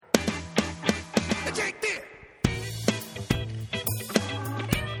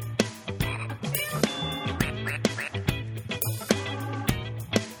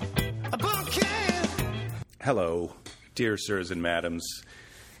Hello, dear sirs and madams.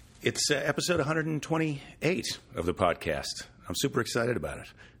 It's episode 128 of the podcast. I'm super excited about it.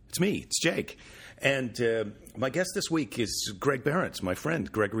 It's me. It's Jake. And my guest this week is Greg Behrendt, my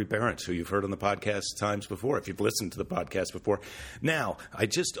friend, Gregory Behrendt, who you've heard on the podcast times before, if you've listened to the podcast before. Now, I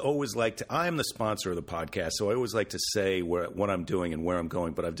just always like to – I am the sponsor of the podcast, so I always like to say what I'm doing and where I'm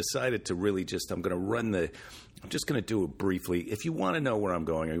going. But I've decided to really just – I'm going to run the – I'm just going to do it briefly. If you want to know where I'm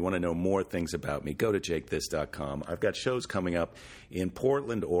going or you want to know more things about me, go to jakethis.com. I've got shows coming up in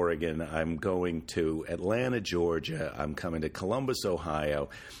Portland, Oregon. I'm going to Atlanta, Georgia. I'm coming to Columbus, Ohio.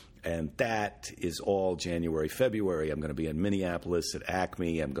 And that is all January, February. I'm going to be in Minneapolis at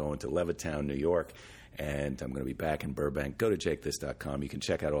Acme. I'm going to Levittown, New York. And I'm going to be back in Burbank. Go to jakethis.com. You can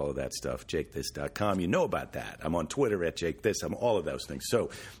check out all of that stuff, jakethis.com. You know about that. I'm on Twitter at jakethis. I'm all of those things. So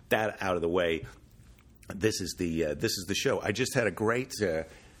that out of the way, this is the show. I just had a great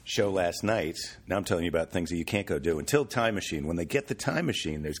show last night. Now I'm telling you about things that you can't go do. Until Time Machine. When they get the Time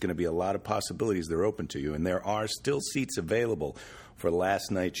Machine, there's going to be a lot of possibilities that are open to you. And there are still seats available for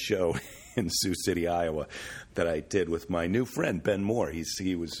last night's show in Sioux City, Iowa, that I did with my new friend, Ben Moore.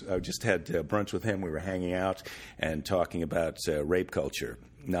 I just had brunch with him. We were hanging out and talking about rape culture.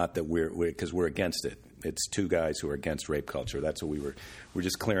 Not that because we're against it. It's two guys who are against rape culture. That's what we're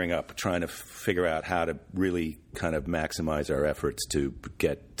just clearing up, trying to figure out how to really kind of maximize our efforts to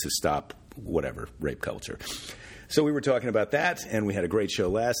get to stop whatever rape culture. So we were talking about that, and we had a great show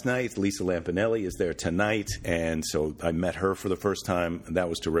last night. Lisa Lampanelli is there tonight, and so I met her for the first time. That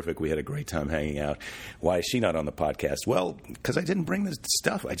was terrific. We had a great time hanging out. Why is she not on the podcast? Well, because I didn't bring the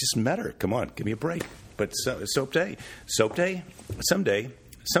stuff. I just met her. Come on, give me a break. But Soap Day, someday,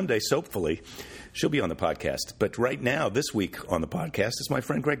 soapfully, she'll be on the podcast. But right now, this week on the podcast is my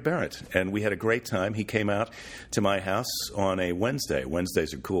friend Greg Behrendt, and we had a great time. He came out to my house on a Wednesday.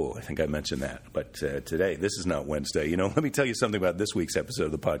 Wednesdays are cool. I think I mentioned that. But today, this is not Wednesday. You know, let me tell you something about this week's episode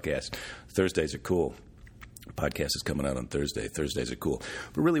of the podcast. Thursdays are cool. The podcast is coming out on Thursday. Thursdays are cool.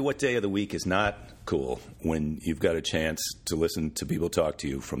 But really, what day of the week is not cool when you've got a chance to listen to people talk to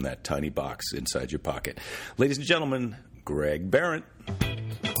you from that tiny box inside your pocket? Ladies and gentlemen, Greg Behrendt.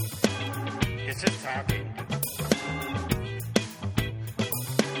 Is it talking?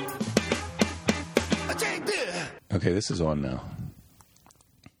 Okay, this is on now.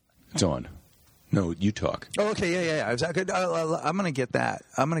 It's on. No, you talk. Oh, okay, yeah. I'm going to get that.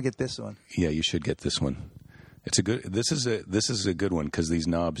 I'm going to get this one. Yeah, you should get this one. It's a good. This is a good one because these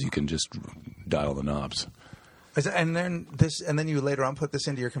knobs, you can just dial the knobs. And then you later on put this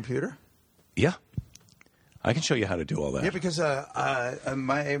into your computer? Yeah, I can show you how to do all that. Yeah, because I'm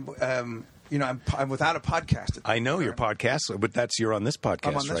without a podcast. I know you're podcast, but you're on this podcast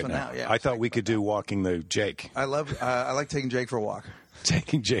I'm on this right one now. Yeah, I thought we could do Walking the Jake. I like taking Jake for a walk.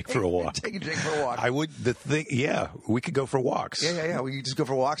 Taking Jake for a walk. Taking Jake for a walk. We could go for walks. Yeah. We could just go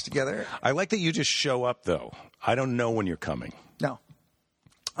for walks together. I like that you just show up, though. I don't know when you're coming. No.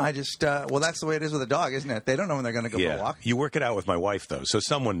 I just, that's the way it is with a dog, isn't it? They don't know when they're going to go for a walk. You work it out with my wife, though, so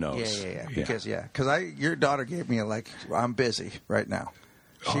someone knows. Yeah. Because your daughter gave me I'm busy right now.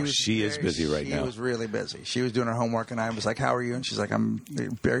 She is busy right now. She was really busy. She was doing her homework, and I was like, how are you? And she's like, I'm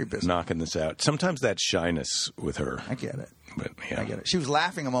very busy. Knocking this out. Sometimes that's shyness with her. I get it. But, yeah. I get it. She was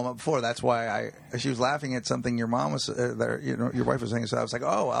laughing a moment before. That's why she was laughing at something your mom was, your wife was saying. So I was like,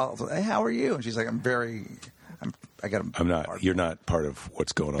 hey, how are you? And she's like, You're not part of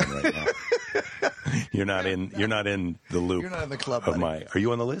what's going on right now. You're not in the loop. You're not in the club. Are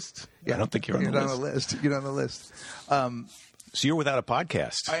you on the list? Yeah. I don't think you're on the list. You're on the list. So you're without a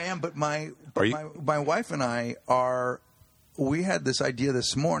podcast. I am, but my wife and I we had this idea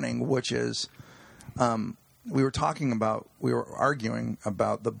this morning, which is we were arguing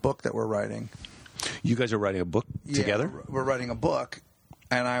about the book that we're writing. You guys are writing a book together? We're writing a book,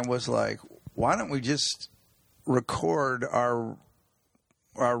 and I was like, why don't we just record our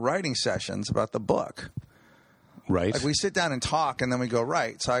writing sessions about the book? Right. Like we sit down and talk, and then we go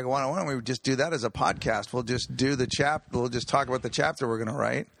write. So I go, why don't we just do that as a podcast? We'll just do we'll just talk about the chapter we're going to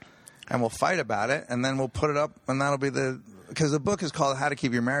write, and we'll fight about it, and then we'll put it up, and that'll be because the book is called How to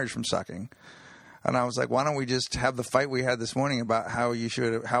Keep Your Marriage from Sucking. And I was like, why don't we just have the fight we had this morning about how we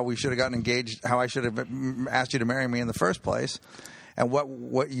should have gotten engaged, how I should have asked you to marry me in the first place, and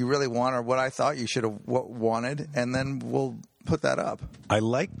what you really want or what I thought you should have wanted, and then we'll put that up. I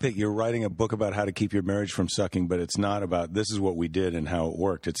like that you're writing a book about how to keep your marriage from sucking, but it's not about this is what we did and how it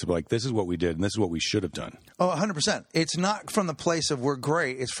worked. It's like this is what we did and this is what we should have done. Oh, 100%. It's not from the place of we're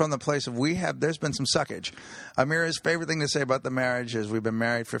great. It's from the place of there's been some suckage. Amira's favorite thing to say about the marriage is we've been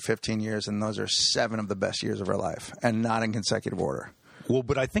married for 15 years, and those are 7 of the best years of our life, and not in consecutive order. Well,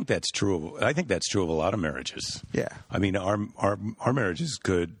 but I think that's true. I think that's true of a lot of marriages. Yeah. I mean, our marriage is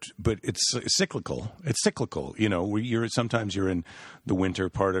good, but it's cyclical. It's cyclical. You know, sometimes you're in the winter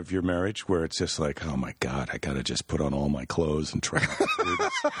part of your marriage where it's just like, oh my God, I got to just put on all my clothes and try to do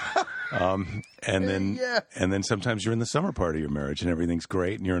this. And then sometimes you're in the summer part of your marriage and everything's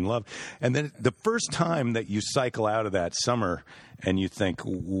great and you're in love. And then the first time that you cycle out of that summer and you think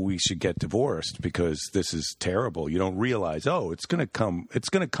we should get divorced because this is terrible, you don't realize, it's going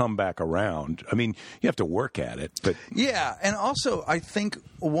to come back around. I mean, you have to work at it, but yeah. And also, I think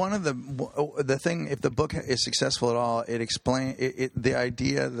one of the thing, if the book is successful at all, it explains the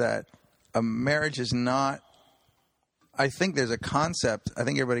idea that a marriage is not. I think there's a concept. I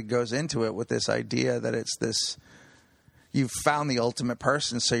think everybody goes into it with this idea that it's this. You've found the ultimate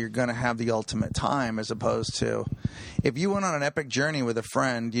person, so you're going to have the ultimate time, as opposed to if you went on an epic journey with a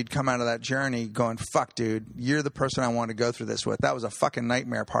friend, you'd come out of that journey going, fuck, dude, you're the person I want to go through this with. That was a fucking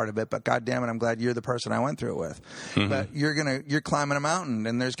nightmare part of it, but God damn it, I'm glad you're the person I went through it with. Mm-hmm. But you're climbing a mountain,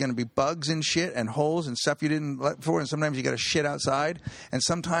 and there's going to be bugs and shit and holes and stuff you didn't let before, and sometimes you got to shit outside, and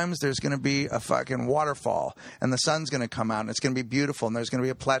sometimes there's going to be a fucking waterfall, and the sun's going to come out, and it's going to be beautiful, and there's going to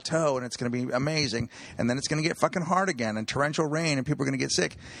be a plateau, and it's going to be amazing, and then it's going to get fucking hard again, and torrential rain, and people are going to get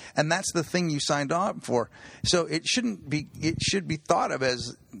sick, and that's the thing you signed up for. So it should be thought of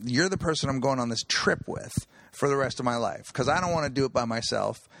as you're the person I'm going on this trip with for the rest of my life, because I don't want to do it by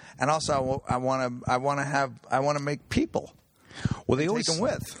myself, and also I want to make people. Well, they always take them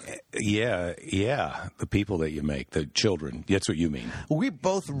with. Yeah, the people that you make, the children. That's what you mean. We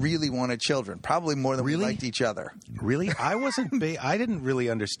both really wanted children, probably more than we liked each other. Really? I wasn't. I didn't really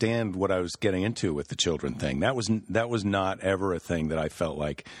understand what I was getting into with the children thing. That was not ever a thing that I felt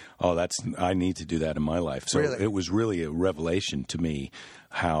like, I need to do that in my life. So really? It was really a revelation to me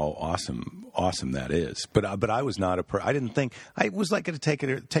how awesome that is. But I was not I didn't think I was like going to take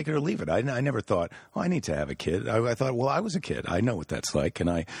it or leave it. I never thought, I need to have a kid. I thought, well, I was a kid. I know what that's like, and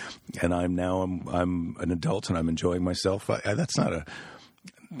I'm now I'm an adult and I'm enjoying myself. That's not a.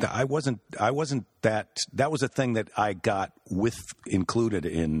 I wasn't that. That was a thing that I got included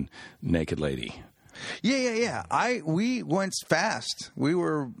in Naked Lady. Yeah. We went fast. We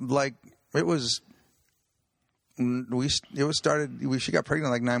were like, it was. She got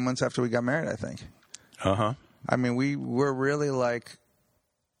pregnant like 9 months after we got married, I think. Uh-huh. I mean, we were really like.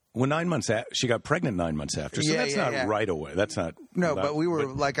 Well, 9 months she got pregnant 9 months after, so that's not right away. That's not. No, but we were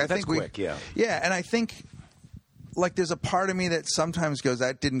like, I think quick, yeah. Yeah, and I think like there's a part of me that sometimes goes,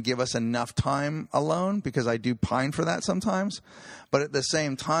 that didn't give us enough time alone, because I do pine for that sometimes. But at the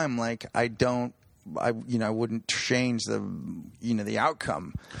same time, like I wouldn't change the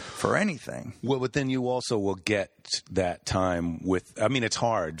outcome for anything. Well, but then you also will get that time with. I mean, it's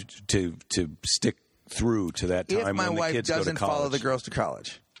hard to stick through to that time if my when the wife kids go to doesn't college. follow the girls to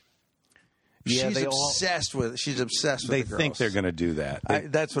college. Yeah, she's obsessed with the girls. They think they're going to do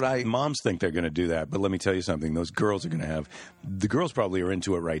that. Moms think they're going to do that, but let me tell you something. Those girls are going to have. The girls probably are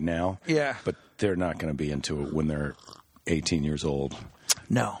into it right now. Yeah, but they're not going to be into it when they're 18 years old.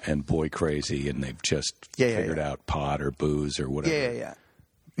 No. And boy crazy, and they've just figured out pot or booze or whatever. Yeah.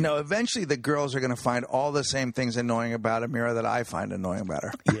 No, eventually the girls are going to find all the same things annoying about Amira that I find annoying about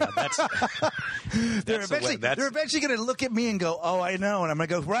her. Yeah, that's... They're eventually going to look at me and go, oh, I know. And I'm going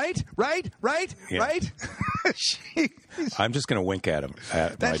to go, right? I'm just going to wink at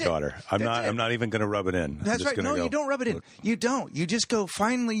my daughter. I'm not even going to rub it in. That's right. No, you don't rub it in. You don't. You just go,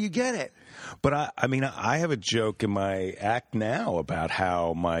 finally, you get it. But I have a joke in my act now about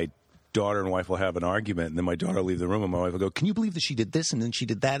how my daughter and wife will have an argument, and then my daughter will leave the room, and my wife will go, can you believe that she did this, and then she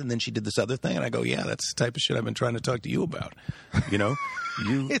did that, and then she did this other thing? And I go, yeah, that's the type of shit I've been trying to talk to you about. You know?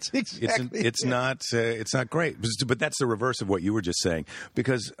 It's not great. But that's the reverse of what you were just saying.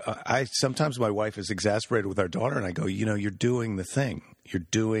 Because sometimes my wife is exasperated with our daughter, and I go, you're doing the thing. You're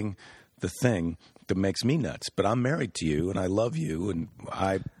doing the thing that makes me nuts. But I'm married to you, and I love you, and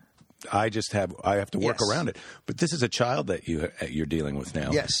I have to work around it. But this is a child that you're dealing with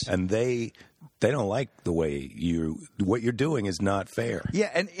now. Yes. And they don't like the way what you're doing is not fair. Yeah,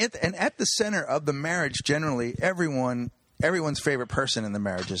 and at the center of the marriage, generally, everyone's favorite person in the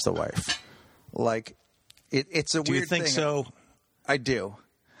marriage is the wife. Like, it's a weird thing. Do you think so? I do.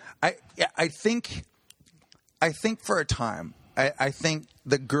 I think for a time, I think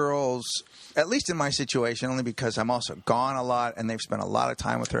the girls, at least in my situation, only because I'm also gone a lot and they've spent a lot of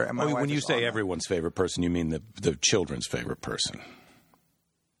time with her. And my wife when you say everyone's favorite person, you mean the children's favorite person.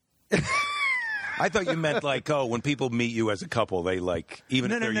 I thought you meant like, oh, when people meet you as a couple, they like,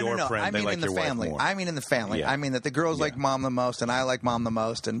 even if they're your friend, I mean they like in the your family. wife more. I mean in the family. Yeah. I mean that the girls like mom the most, and I like mom the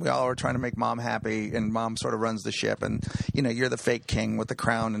most, and we all are trying to make mom happy, and mom sort of runs the ship, and you're the fake king with the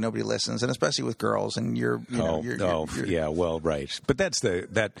crown, and nobody listens, and especially with girls, and you're yeah, well, right, but that's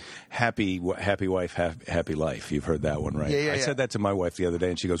that happy wife, happy life. You've heard that one, right? Yeah, I said that to my wife the other day,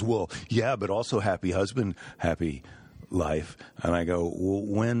 and she goes, "Well, yeah, but also happy husband, happy life." And I go,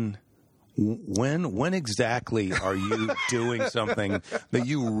 "Well, when exactly are you doing something that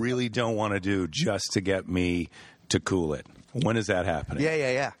you really don't want to do just to get me to cool it? When is that happening?"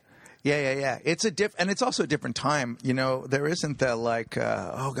 Yeah. It's and it's also a different time. There isn't that like,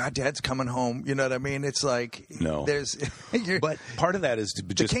 oh God, Dad's coming home. You know what I mean? It's like no. There's, but part of that is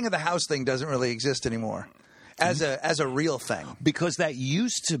the king of the house thing doesn't really exist anymore. As a real thing. Because that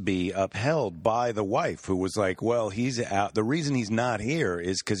used to be upheld by the wife, who was like, well, he's out. The reason he's not here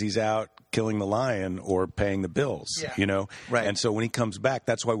is because he's out killing the lion or paying the bills, Right. And so when he comes back,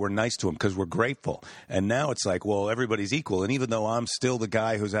 that's why we're nice to him, because we're grateful. And now it's like, well, everybody's equal. And even though I'm still the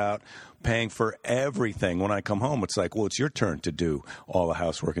guy who's out paying for everything, when I come home, it's like, well, it's your turn to do all the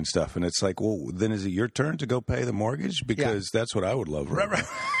housework and stuff. And it's like, well, then is it your turn to go pay the mortgage? Because that's what I would love. Right.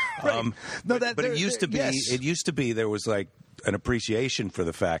 Right. But it used to be. Yes. It used to be there was like an appreciation for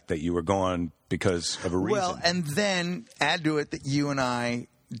the fact that you were gone because of a reason. Well, and then add to it that you and I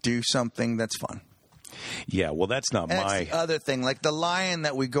do something that's fun. Yeah, well, that's not That's the other thing. Like the lion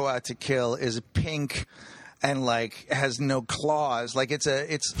that we go out to kill is pink and like has no claws. Like it's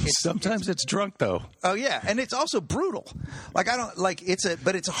sometimes it's drunk though. Oh yeah, and it's also brutal. Like I don't like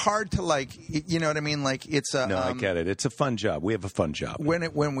but it's hard to like. You know what I mean? Like it's a. No, I get it. It's a fun job. We have a fun job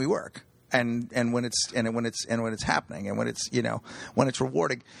when we work. And when it's happening, and when it's when it's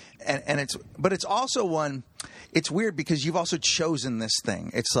rewarding, but it's also one. It's weird because you've also chosen this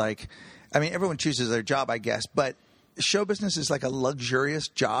thing. It's like, I mean, everyone chooses their job, I guess, but show business is like a luxurious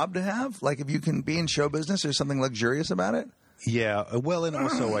job to have. Like if you can be in show business, there's something luxurious about it. Yeah, well, and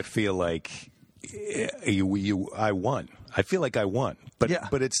also I feel like I won. I feel like I won,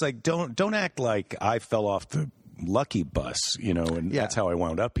 but it's like don't act like I fell off the lucky bus, and that's how I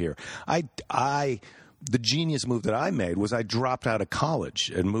wound up here. The genius move that I made was I dropped out of college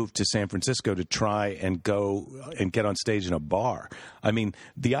and moved to San Francisco to try and go and get on stage in a bar. I mean,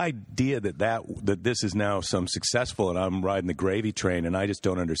 the idea that this is now some successful and I'm riding the gravy train and I just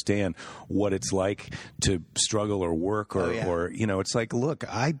don't understand what it's like to struggle or work or it's like, look,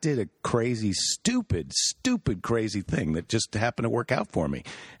 I did a crazy, stupid, crazy thing that just happened to work out for me.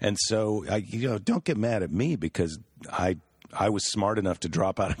 And so, don't get mad at me because I was smart enough to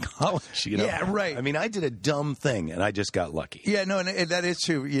drop out of college. Yeah, right. I mean, I did a dumb thing, and I just got lucky. Yeah, no, and that is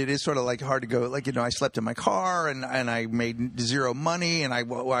true. It is sort of like hard to go. Like I slept in my car, and I made zero money, and I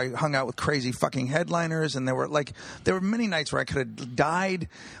hung out with crazy fucking headliners, and there were many nights where I could have died.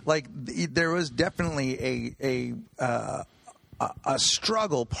 Like there was definitely a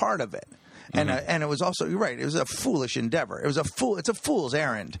struggle part of it. And and it was also, you're right, it was a foolish endeavor. It's a fool's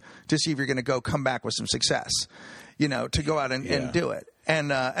errand to see if you're going to come back with some success. To go out and do it,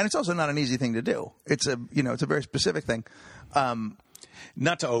 and it's also not an easy thing to do. It's a very specific thing.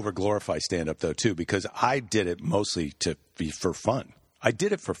 Not to over glorify stand up though, too, because I did it mostly for fun. I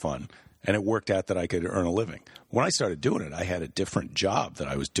did it for fun, and it worked out that I could earn a living. When I started doing it, I had a different job that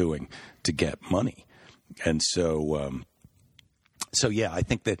I was doing to get money, and so yeah, I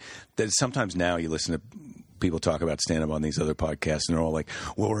think that sometimes now you listen to people talk about stand-up on these other podcasts, and they're all like,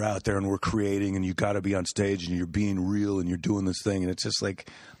 well, we're out there and we're creating, and you got to be on stage, and you're being real, and you're doing this thing. And it's just like,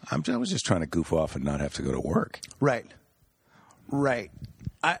 I was just trying to goof off and not have to go to work. Right.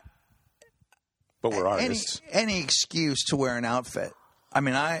 But we're artists. Any excuse to wear an outfit. I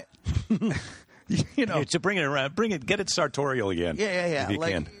mean, to bring it around, get it sartorial again. Yeah. If you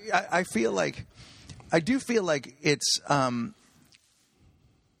can. I do feel like it's,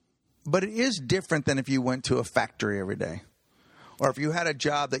 but it is different than if you went to a factory every day. Or if you had a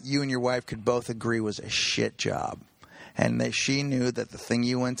job that you and your wife could both agree was a shit job. And that she knew that the thing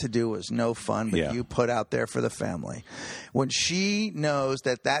you went to do was no fun, but you put out there for the family. When she knows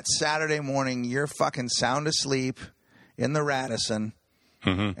that Saturday morning you're fucking sound asleep in the Radisson,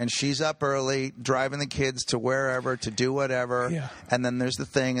 and she's up early driving the kids to wherever to do whatever, and then there's the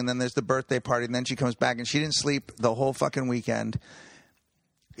thing, and then there's the birthday party, and then she comes back and she didn't sleep the whole fucking weekend.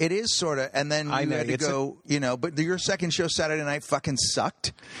 It is sort of, and then you had to go, but your second show Saturday night fucking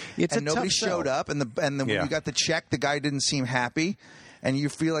sucked. And nobody showed up, and when you got the check, the guy didn't seem happy, and you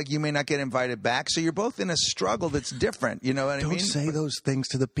feel like you may not get invited back. So you're both in a struggle that's different. You know what I mean? Don't say those things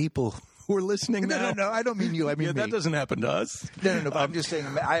to the people who are listening now? No. I don't mean you. I mean me. That doesn't happen to us. No. But I'm just saying.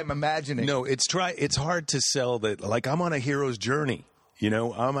 I am imagining. No, it's hard to sell that. Like, I'm on a hero's journey.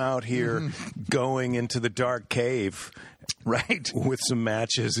 I'm out here going into the dark cave, right, with some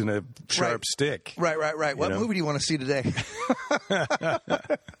matches and a sharp stick. Right. What movie do you want to see today?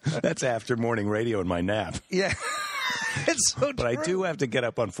 That's after morning radio and my nap. Yeah. It's so But true. I do have to get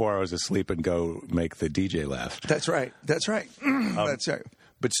up on 4 hours of sleep and go make the DJ laugh. That's right. That's right.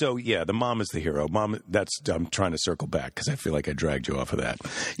 But so, yeah, the mom is the hero. I'm trying to circle back because I feel like I dragged you off of that.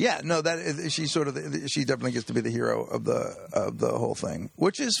 Yeah, no, she definitely gets to be the hero of the whole thing,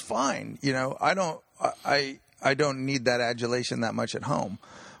 which is fine. I don't need that adulation that much at home,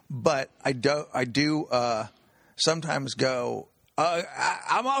 but I do sometimes go,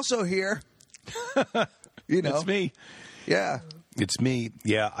 I'm also here. It's me. Yeah. It's me.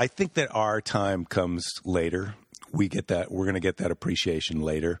 Yeah, I think that our time comes later. We're going to get that appreciation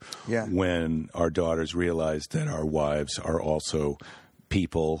later. Yeah. When our daughters realize that our wives are also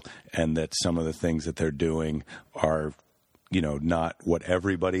people and that some of the things that they're doing are, not what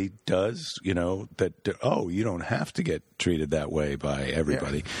everybody does, that, you don't have to get treated that way by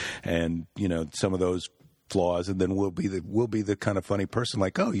everybody. Yeah. And, some of those flaws, and then we'll be the kind of funny person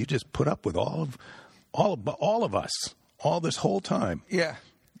like, you just put up with all of us all this whole time. Yeah.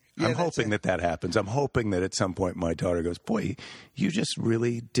 I'm hoping that happens. I'm hoping that at some point my daughter goes, boy, you just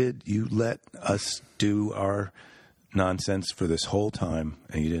really did. You let us do our nonsense for this whole time,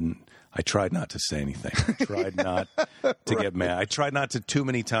 and you didn't. I tried not to say anything. I tried not to get mad. I tried not to too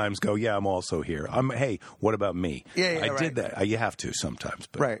many times go, yeah, I'm also here. Hey, what about me? Yeah, I did that. You have to sometimes.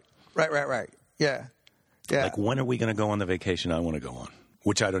 But Right. Yeah. Like, when are we going to go on the vacation I want to go on?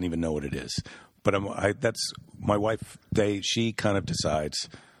 Which I don't even know what it is. But that's my wife. She kind of decides.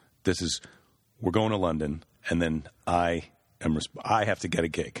 We're going to London, and then I have to get a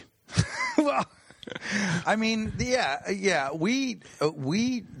gig. Well, I mean,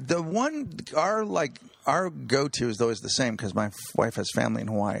 our go-to is always the same because my wife has family in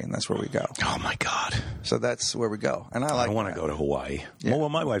Hawaii, and that's where we go. Oh my God! So that's where we go, and I want to go to Hawaii. Yeah. Well,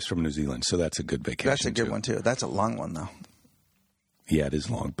 my wife's from New Zealand, so that's a good vacation. That's a good one too. That's a long one though. Yeah, it is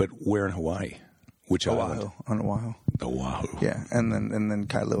long. But where in Hawaii? Which island? On Oahu. Oahu. Yeah, and then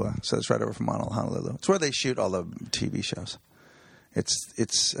Kailua. So it's right over from Honolulu. It's where they shoot all the TV shows.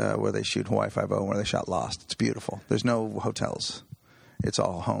 It's where they shoot Hawaii Five-0, where they shot Lost. It's beautiful. There's no hotels. It's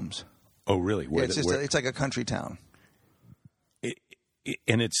all homes. Oh, really? It's like a country town.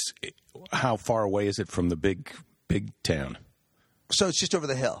 How far away is it from the big town? So it's just over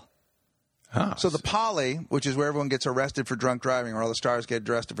the hill. So the Poly, which is where everyone gets arrested for drunk driving, or all the stars get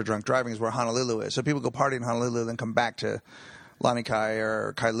arrested for drunk driving, is where Honolulu is. So people go party in Honolulu, then come back to Lanikai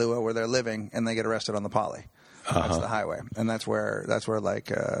or Kailua, where they're living, and they get arrested on the Poly. That's the highway, and that's where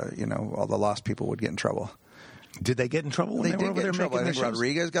all the lost people would get in trouble. Did they get in trouble when they were over there making I think the shows?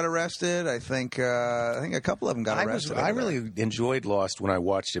 Rodriguez got arrested. I think a couple of them got arrested. I really enjoyed Lost when I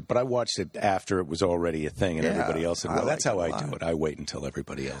watched it, but I watched it after it was already a thing and everybody else had. Well, that's how I do it. I wait until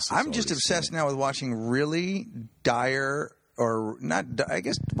everybody else is. I'm just obsessed now with watching really dire, or not. I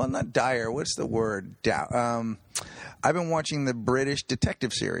guess, well, not dire. What's the word? I've been watching the British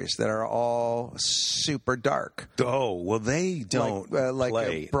detective series that are all super dark. Oh, well, they don't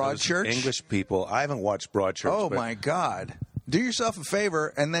play. Broadchurch? English people. I haven't watched Broadchurch. Oh, my God. Do yourself a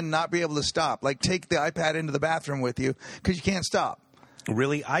favor and then not be able to stop. Like, take the iPad into the bathroom with you because you can't stop.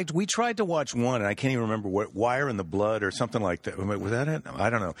 Really? We tried to watch one, and I can't even remember what, Wire in the Blood or something like that. Was that it? I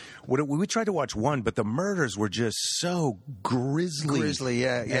don't know. We tried to watch one, but the murders were just so grisly.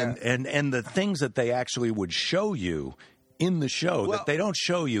 Yeah. And the things that they actually would show you in the show that they don't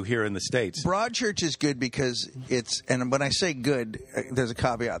show you here in the States. Broadchurch is good because and when I say good, there's a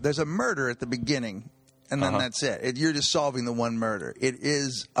caveat. There's a murder at the beginning, and then that's it. You're just solving the one murder. It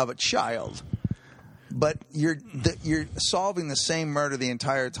is of a child. But you're solving the same murder the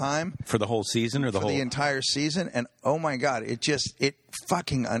entire time for the whole season, or the entire season, and oh my God, it just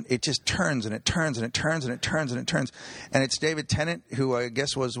turns and it turns and it turns and it turns and it turns, and it's David Tennant, who I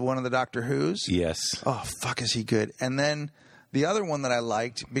guess was one of the Doctor Who's. Yes. Oh fuck, is he good? And then the other one that I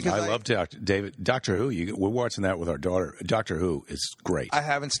liked, because I love Doctor Who. We're watching that with our daughter. Doctor Who is great. I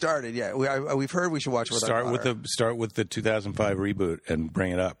haven't started yet. We've heard we should watch it with our daughter. Start with the 2005 reboot and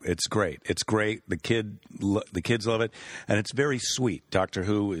bring it up. It's great. It's great. The kids love it, and it's very sweet. Doctor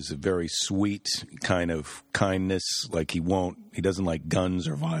Who is a very sweet kind of kindness. Like he doesn't like guns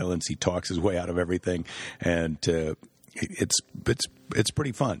or violence. He talks his way out of everything, and it's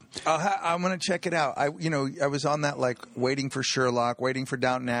pretty fun. I'm going to check it out. I was on that like waiting for Sherlock, waiting for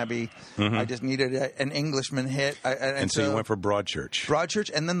Downton Abbey. Mm-hmm. I just needed an Englishman hit, and so you went for Broadchurch.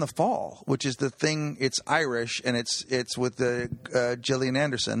 Broadchurch, and then The Fall, which is the thing. It's Irish, and it's with Gillian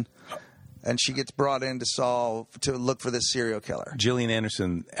Anderson, and she gets brought in to look for this serial killer. Gillian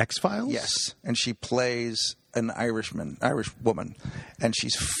Anderson, X-Files? Yes, and she plays an Irish woman, and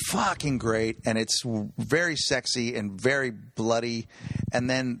she's fucking great, and it's very sexy and very bloody. And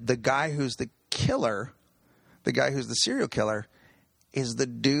then the guy who's the killer, the guy who's the serial killer, is the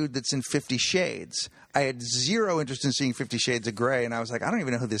dude that's in 50 Shades. I had zero interest in seeing 50 Shades of Grey, and I was like, I don't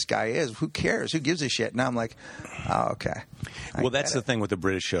even know who this guy is. Who cares? Who gives a shit? Now I'm like, oh, okay. Well, that's the thing with the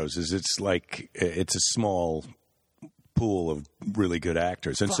British shows is it's like it's a small pool of really good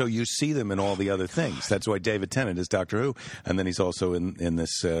actors, and so you see them in all the other things. That's why David Tennant is Doctor Who, and then he's also in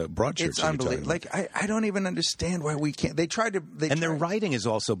this Broadchurch. It's unbelievable. Like I don't even understand why we can't. Their writing is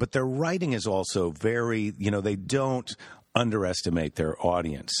also very. They don't underestimate their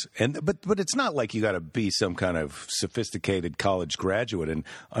audience, but it's not like you got to be some kind of sophisticated college graduate and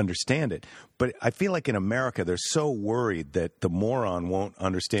understand it. But I feel like in America they're so worried that the moron won't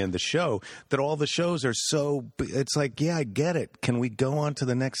understand the show that all the shows are so. It's like, yeah, I get it. Can we go on to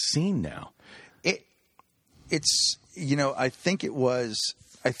the next scene now? It's I think it was.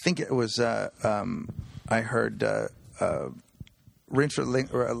 I heard Richard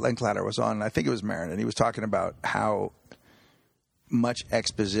Linklater was on. I think it was Marin, and he was talking about how much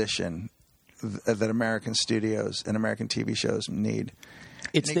exposition that American studios and American TV shows need.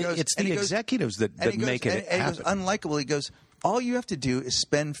 It's the executives that make it happen. He goes, unlikable. He goes, all you have to do is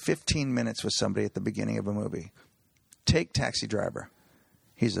spend 15 minutes with somebody at the beginning of a movie. Take Taxi Driver.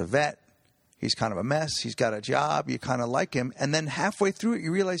 He's a vet. He's kind of a mess. He's got a job. You kind of like him. And then halfway through it,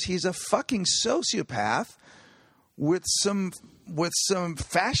 you realize he's a fucking sociopath with some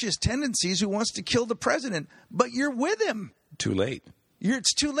fascist tendencies who wants to kill the president. But you're with him. Too late.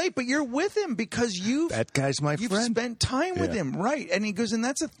 It's too late, but you're with him because that guy's my friend. You've spent time with him, right? And he goes, and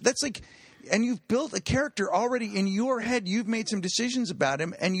that's like, and you've built a character already in your head. You've made some decisions about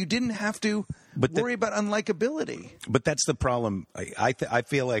him, and you didn't have to worry about unlikability. But that's the problem. I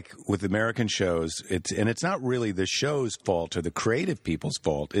feel like with American shows, it's not really the show's fault or the creative people's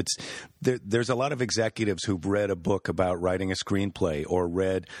fault. There's a lot of executives who've read a book about writing a screenplay or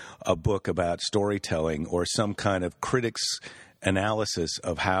read a book about storytelling or some kind of critic's analysis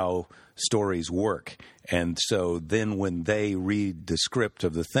of how stories work. And so then when they read the script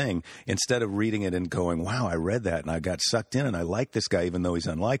of the thing, instead of reading it and going, wow, I read that and I got sucked in and I like this guy even though he's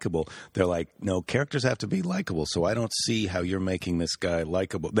unlikable, they're like, no, characters have to be likable. So I don't see how you're making this guy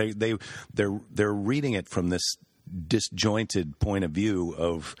likable. They're reading it from this disjointed point of view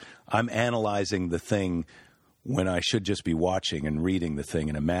of I'm analyzing the thing when I should just be watching and reading the thing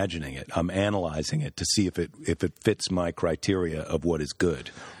and imagining it. I'm analyzing it to see if it fits my criteria of what is good.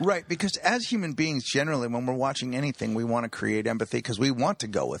 Right, because as human beings, generally, when we're watching anything, we want to create empathy because we want to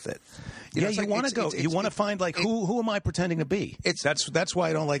go with it. You want to go. You want to find like who am I pretending to be? That's why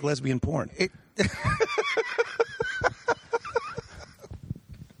I don't like lesbian porn.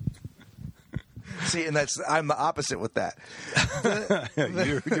 See, and I'm the opposite with that.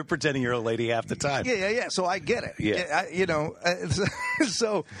 You're pretending you're a lady half the time. Yeah. So I get it. Yeah.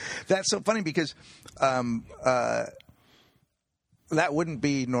 So that's so funny because that wouldn't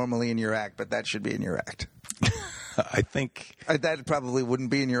be normally in your act, but that should be in your act. I think that probably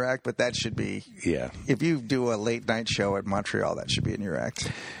wouldn't be in your act, but that should be. Yeah. If you do a late night show at Montreal, that should be in your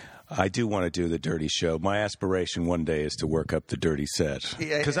act. I do want to do the dirty show. My aspiration one day is to work up the dirty set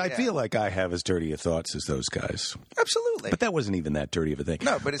because I feel like I have as dirty a thoughts as those guys. Absolutely, but that wasn't even that dirty of a thing.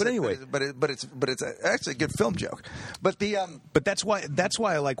 No, but anyway, it's actually a good film joke. But that's why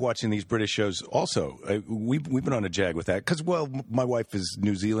I like watching these British shows. Also, we've been on a jag with that because my wife is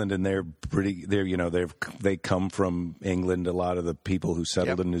New Zealand and they come from England. A lot of the people who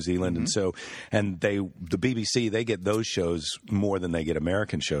settled in New Zealand, mm-hmm. and the BBC they get those shows more than they get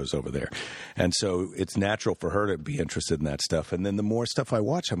American shows over there. And so it's natural for her to be interested in that stuff. And then the more stuff I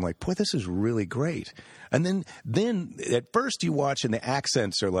watch, I'm like, boy, this is really great. And then at first you watch and the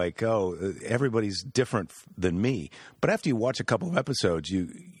accents are like, oh, everybody's different than me. But after you watch a couple of episodes, you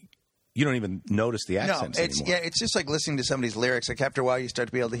don't even notice the accents anymore. Yeah, it's just like listening to somebody's lyrics. Like after a while, you start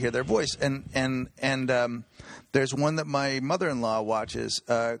to be able to hear their voice. And there's one that my mother-in-law watches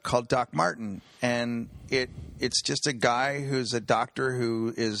called Doc Martin, and it's just a guy who's a doctor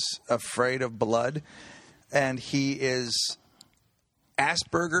who is afraid of blood, and he is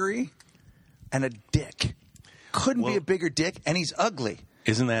Aspergery and a dick. Couldn't be a bigger dick, and he's ugly.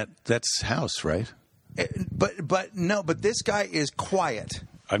 That's House, right? But this guy is quiet.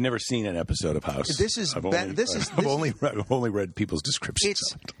 I've never seen an episode of House. I've only read people's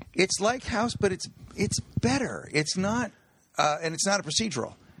descriptions. It's like House, but it's better. It's not, and it's not a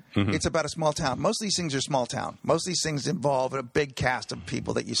procedural. Mm-hmm. It's about a small town. Most of these things are small town. Most of these things involve a big cast of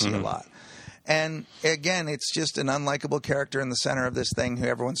people that you see a lot. And again, it's just an unlikable character in the center of this thing who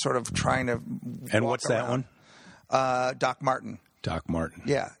everyone's sort of trying to. And what's around. That one? Doc Martin. Doc Martin.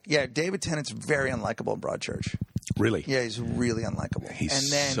 Yeah. David Tennant's very unlikable in Broadchurch. Really? Yeah, he's really unlikable.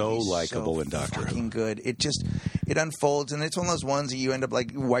 He's so likable in Doctor Who. Fucking good. It unfolds, and it's one of those ones that you end up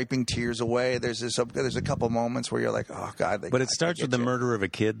like wiping tears away. There's a couple moments where you're like, oh god. But it starts with the murder of a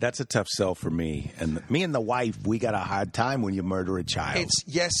kid. That's a tough sell for me. And me and the wife, we got a hard time when you murder a child.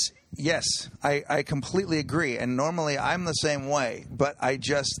 Yes, I completely agree. And normally I'm the same way, but I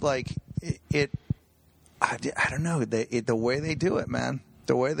just like it. I don't know the way they do it, man.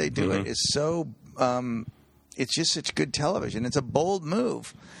 The way they do it is so. It's just such good television. It's a bold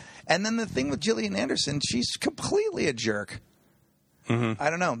move. And then the thing with Gillian Anderson, she's completely a jerk. Mm-hmm. I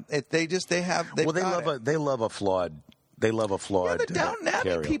don't know. They love a flawed. Yeah, the Downton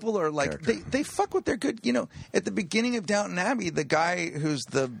Abbey people are like they fuck with their good. You know, at the beginning of Downton Abbey, the guy who's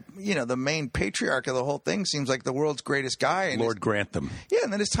the main patriarch of the whole thing seems like the world's greatest guy. And Lord Grantham. Yeah,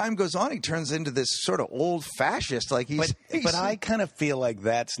 and then as time goes on, he turns into this sort of old fascist. Like but I kind of feel like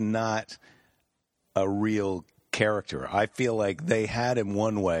that's not a real character. I feel like they had him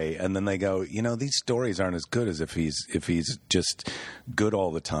one way, and then they go, these stories aren't as good as if he's just good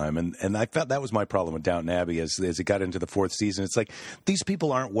all the time. And I felt that was my problem with Downton Abbey as it got into the fourth season. It's like these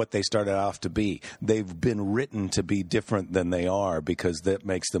people aren't what they started off to be. They've been written to be different than they are because that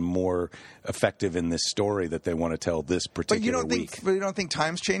makes them more effective in this story that they want to tell this particular week. But you don't think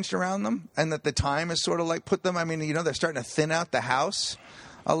times changed around them, and that the time has sort of like put them? I mean, they're starting to thin out the house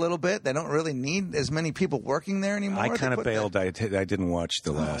a little bit. They don't really need as many people working there anymore. I kind of bailed. I didn't watch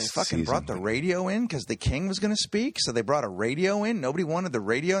the last They fucking season. Brought the radio in because the king was going to speak, so they brought a radio in. Nobody wanted the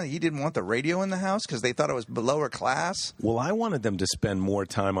radio. He didn't want the radio in the house because they thought it was lower class. Well, I wanted them to spend more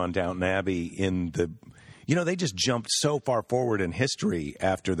time on Downton Abbey in the... they just jumped so far forward in history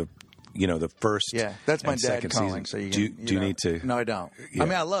after the first. Yeah, that's my dad calling. Season. So do you need to? No, I don't. Yeah. I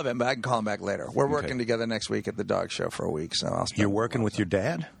mean, I love him, but I can call him back later. We're working together next week at the dog show for a week, so I'll. You're working with your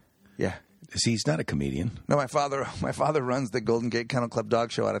dad? Yeah. He's not a comedian. No, my father runs the Golden Gate Kennel Club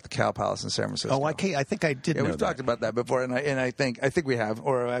dog show out at the Cow Palace in San Francisco. Oh, I think I did. Yeah, know we've talked about that before, and I think we have,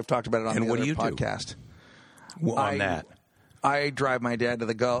 or I've talked about it on the other podcast. On that. I drive my dad to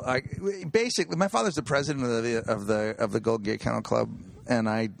the basically, my father's the president of the Golden Gate Kennel Club, and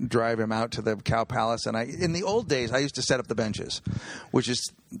I drive him out to the Cow Palace. And in the old days, I used to set up the benches, which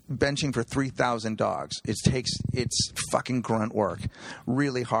is benching for 3,000 dogs. It's fucking grunt work,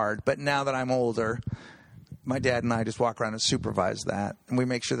 really hard. But now that I'm older, my dad and I just walk around and supervise that, and we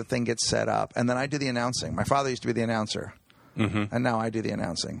make sure the thing gets set up. And then I do the announcing. My father used to be the announcer, and now I do the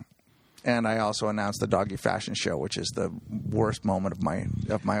announcing. And I also announced the Doggy Fashion Show, which is the worst moment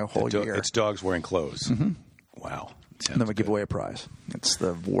of my whole year. It's dogs wearing clothes. Mm-hmm. Wow. And then we give away a prize. It's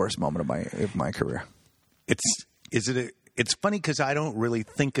the worst moment of my career. It's funny because I don't really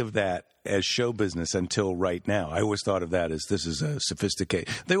think of that as show business until right now. I always thought of that as this is a sophisticated.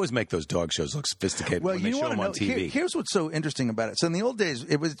 They always make those dog shows look sophisticated when they show them on TV. Here's what's so interesting about it. So in the old days,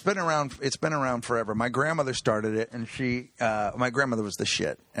 it's been around forever. My grandmother started it, and my grandmother was the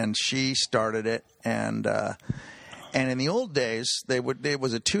shit, and she started it, and in the old days, it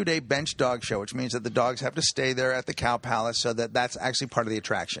was a 2-day bench dog show, which means that the dogs have to stay there at the Cow Palace, so that's actually part of the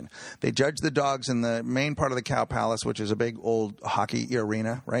attraction. They judge the dogs in the main part of the Cow Palace, which is a big old hockey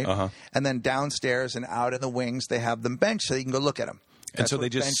arena, right? Uh-huh. And then downstairs and out in the wings, they have them benched so you can go look at them. And so they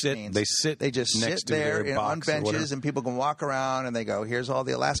just sit. Means. They just sit there on benches, and people can walk around, and they go, "Here's all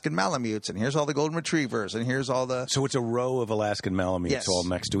the Alaskan Malamutes, and here's all the Golden Retrievers, and here's all the." So it's a row of Alaskan Malamutes all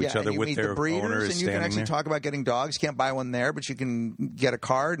next to each other with their owners, and you can actually talk about getting dogs. You can't buy one there, but you can get a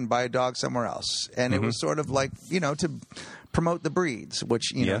card and buy a dog somewhere else. And it was sort of like to promote the breeds,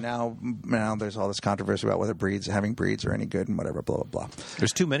 which now there's all this controversy about whether having breeds are any good and whatever, blah blah blah.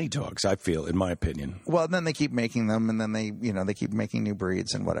 There's too many dogs, I feel, in my opinion. Well, then they keep making them, and then they keep making new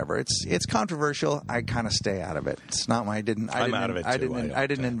breeds and whatever. It's controversial. I kind of stay out of it. It's not my. I'm out of it too. I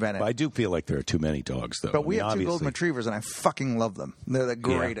didn't invent it. But I do feel like there are too many dogs, though. But we have 2 Golden Retrievers, and I fucking love them. They're the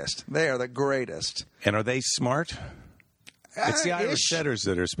greatest. Yeah. They are the greatest. And are they smart? It's the Irish setters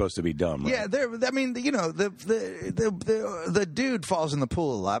that are supposed to be dumb, right? Yeah, the dude falls in the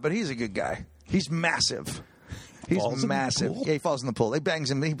pool a lot, but he's a good guy. He's massive. He's massive. Yeah, he falls in the pool. They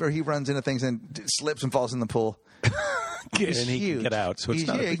bangs him. He runs into things and slips and falls in the pool. And he can get out. So it's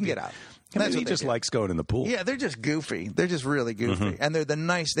not he can get out. That's he what they just do. likes going in the pool. Yeah, they're just goofy. They're just really goofy, and they're the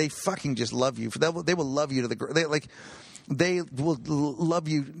nice. They fucking just love you. They will love you to the they will love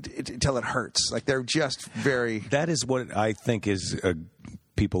you till it hurts. Like they're just very. That is what I think is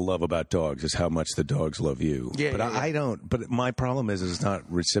people love about dogs is how much the dogs love you. Yeah, but yeah, I don't. But my problem is it's not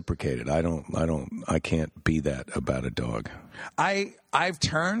reciprocated. I can't be that about a dog. I've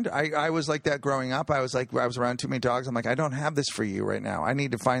turned. I was like that growing up. I was around too many dogs. I'm like, I don't have this for you right now. I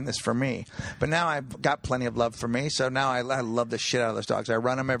need to find this for me. But now I've got plenty of love for me. So now I love the shit out of those dogs. I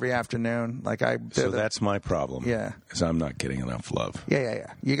run them every afternoon. So that's my problem. Yeah, is I'm not getting enough love. Yeah.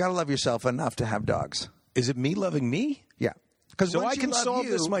 You got to love yourself enough to have dogs. Is it me loving me? Yeah. So I can solve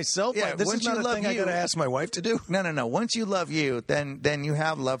this myself? Yeah, this is not a thing I got to ask my wife to do? No. Once you love you, then you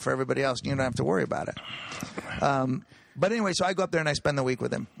have love for everybody else, and you don't have to worry about it. But anyway, so I go up there and I spend the week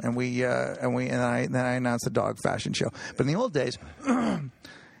with him, and then I announce the dog fashion show. But in the old days, on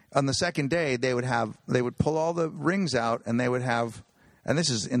the second day, they would pull all the rings out, and they would have, and this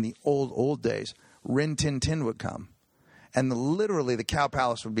is in the old days, Rin Tin Tin would come. And literally, the Cow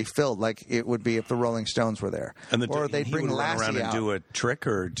Palace would be filled like it would be if the Rolling Stones were there. Or they'd bring Lassie around and do a trick,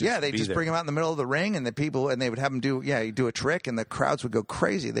 or they'd just bring him out in the middle of the ring, and they would have him do a trick, and the crowds would go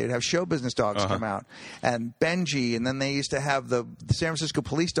crazy. They'd have show business dogs come out, and Benji, and then they used to have the San Francisco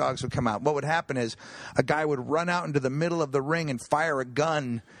police dogs would come out. What would happen is a guy would run out into the middle of the ring and fire a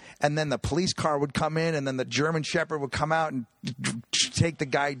gun, and then the police car would come in, and then the German Shepherd would come out and take the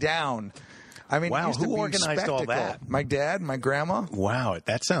guy down. I mean, wow, it used to who be organized all that? My dad, my grandma. Wow,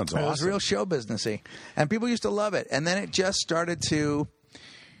 that sounds awesome. It was real show businessy, and people used to love it. And then it just started to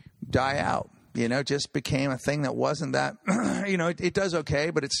die out. It just became a thing that wasn't that. It does okay,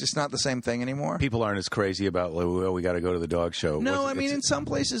 but it's just not the same thing anymore. People aren't as crazy about, well, we got to go to the dog show. No, in some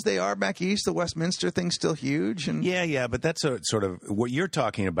places they are. Back east, the Westminster thing's still huge. And yeah, but that's a sort of what you're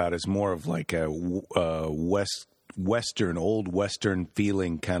talking about is more of like a old Western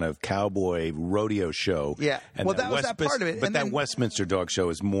feeling kind of cowboy rodeo show. Yeah. And well, that was that part of it. But that Westminster dog show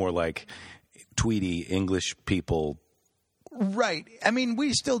is more like Tweety English people. Right. I mean,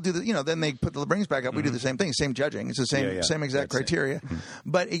 we still do the, then they put the rings back up. We do the same thing, same judging. It's the same exact criteria.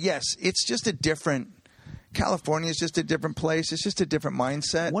 But yes, it's just a different, California is just a different place. It's just a different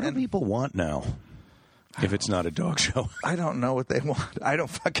mindset. What do people want now? If it's not a dog show. I don't know what they want. I don't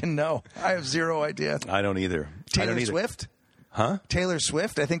fucking know. I have zero idea. I don't either. Taylor Swift? Huh? Taylor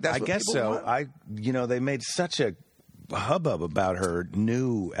Swift? I think that's what people want. I guess so. They made such a hubbub about her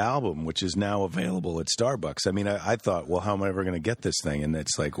new album, which is now available at Starbucks. I mean, I thought, well, how am I ever going to get this thing? And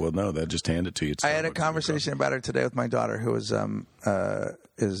it's like, well, no, they'll just hand it to you at Starbucks. I had a conversation about her today with my daughter, who is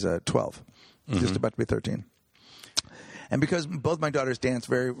 12, just about to be 13. And because both my daughters dance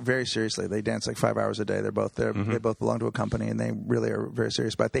very, very seriously, they dance like 5 hours a day. They're both there. They both belong to a company, and they really are very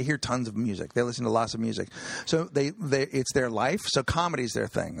serious about it. They hear tons of music. They listen to lots of music. So it's their life. So comedy's their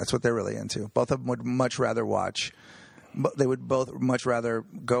thing. That's what they're really into. Both of them would much rather watch. They would both much rather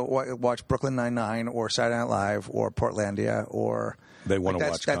go watch Brooklyn Nine-Nine or Saturday Night Live or Portlandia or. They want to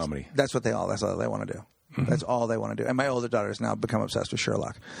watch comedy. That's all they want to do. That's all they want to do. And my older daughter has now become obsessed with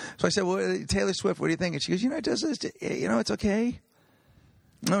Sherlock. So I said, well, Taylor Swift, what do you think? And she goes, it does this. It's okay.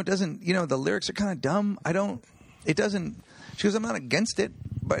 No, it doesn't. The lyrics are kind of dumb. It doesn't. She goes, I'm not against it.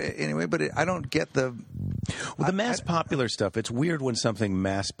 But anyway, I don't get the. Well, the mass popular stuff, it's weird when something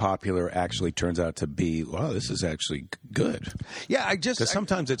mass popular actually turns out to be, wow, this is actually good. Yeah, because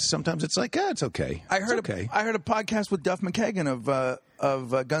sometimes it's like, it's okay. I heard a podcast with Duff McKagan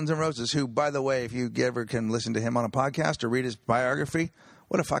of Guns N' Roses, who, by the way, if you ever can listen to him on a podcast or read his biography,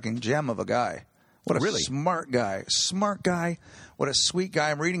 what a fucking gem of a guy. What a smart guy. What a sweet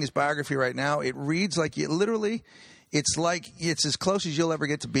guy. I'm reading his biography right now. It reads like it's as close as you'll ever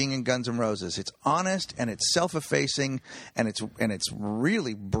get to being in Guns N' Roses. It's honest and it's self-effacing and it's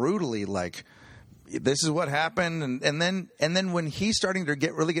really brutally like, this is what happened, and then when he's starting to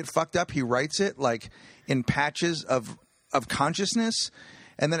get fucked up, he writes it like in patches of consciousness.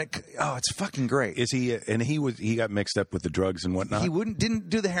 And then it's fucking great. Is he? And he got mixed up with the drugs and whatnot. He didn't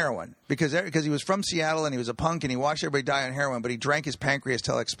do the heroin because he was from Seattle and he was a punk and he watched everybody die on heroin, but he drank his pancreas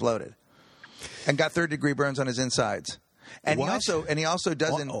till it exploded, and got 3rd-degree burns on his insides. And he also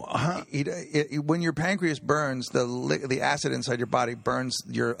doesn't. When your pancreas burns, the acid inside your body burns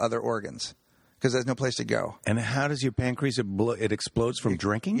your other organs because there's no place to go. And how does your pancreas it explodes from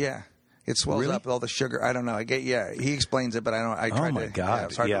drinking? Yeah. It swells up with all the sugar. I don't know. He explains it, but I don't. Oh my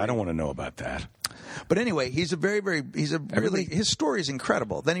God! Yeah, I don't want to know about that. But anyway, his story is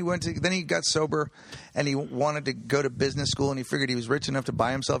incredible. Then he got sober, and he wanted to go to business school, and he figured he was rich enough to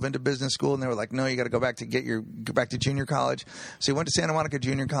buy himself into business school, and they were like, no, you got to go back to junior college. So he went to Santa Monica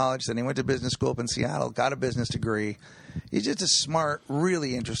Junior College, then he went to business school up in Seattle, got a business degree. He's just a smart,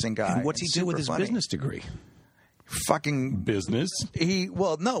 really interesting guy. And what's he do with his business degree? Fucking business. He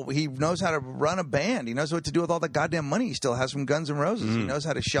knows how to run a band. He knows what to do with all the goddamn money he still has from Guns N' Roses. He knows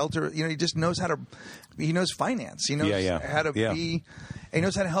how to shelter. He just knows how to. He knows finance. He knows how to be. He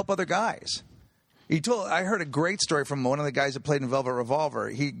knows how to help other guys. I heard a great story from one of the guys that played in Velvet Revolver.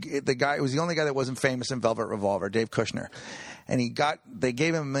 The was the only guy that wasn't famous in Velvet Revolver, Dave Kushner, and they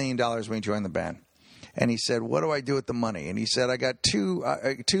gave him $1 million when he joined the band. And he said, what do I do with the money? And he said, I got two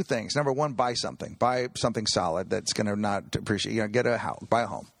things. Number one, buy something solid that's going to not depreciate. Get a house, buy a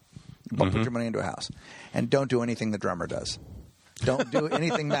home. Put your money into a house. And don't do anything the drummer does. Don't do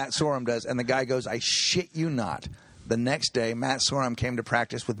anything Matt Sorum does. And the guy goes, I shit you not. The next day, Matt Sorum came to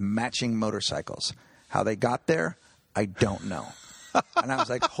practice with matching motorcycles. How they got there, I don't know. And I was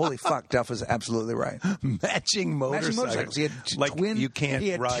like, holy fuck, Duff was absolutely right. Matching motorcycles. He had twin. You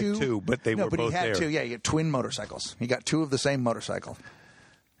can't ride two, but they were both there. No, but he had two. Yeah, he had twin motorcycles. He got two of the same motorcycle.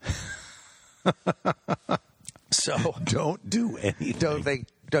 So don't do anything.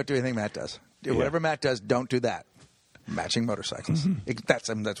 Don't do anything Matt does. Whatever Matt does, don't do that. Matching motorcycles. That's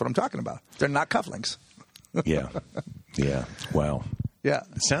what I'm talking about. They're not cufflinks. Yeah. Wow. Yeah.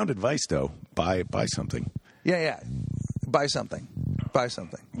 Sound advice though. Buy something. Yeah. Buy something.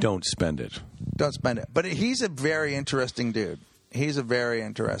 Don't spend it. But he's a very interesting dude.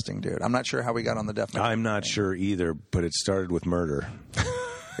 I'm not sure how we got on the Def Mechanic. I'm not sure either, but it started with murder.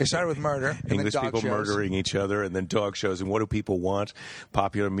 It started with murder. English people shows. Murdering each other, and then dog shows. And what do people want?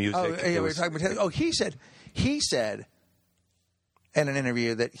 Popular music. Oh, yeah, we were talking about. He said in an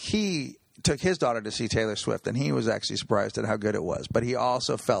interview that he took his daughter to see Taylor Swift, and he was actually surprised at how good it was. But he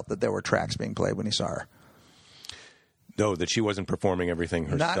also felt that there were tracks being played when he saw her. No, that she wasn't performing everything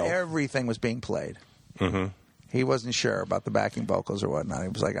herself. Not everything was being played. Mm-hmm. He wasn't sure about the backing vocals or whatnot. He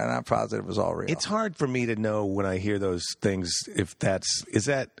was like, I'm not positive it was all real. It's hard for me to know when I hear those things if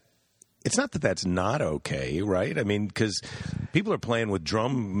it's not that that's not okay, right? I mean, because people are playing with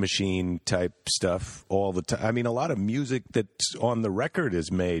drum machine type stuff all the time. I mean, a lot of music that's on the record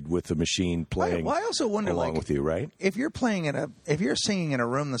is made with the machine playing. Well, I also wonder, along with you, right? If you're singing in a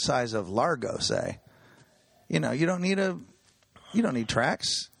room the size of Largo, say, you don't need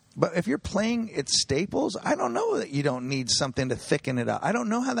tracks. But if you're playing at Staples, I don't know that you don't need something to thicken it up. I don't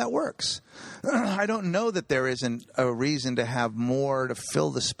know how that works. I don't know that there isn't a reason to have more to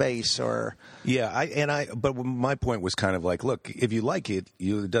fill the space or. Yeah, but my point was kind of like, look, if you like it,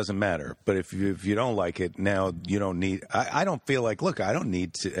 it doesn't matter. But if you don't like it, now you don't need. I don't feel like, look, I don't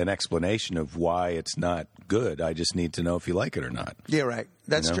need an explanation of why it's not good. I just need to know if you like it or not. Yeah, right.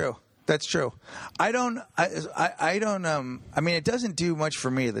 That's true. That's true. I mean, it doesn't do much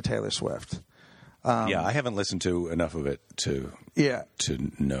for me, the Taylor Swift. I haven't listened to enough of it to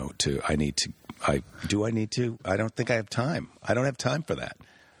know. I need to? I don't think I have time. I don't have time for that.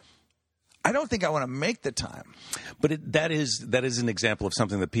 I don't think I want to make the time. But that is an example of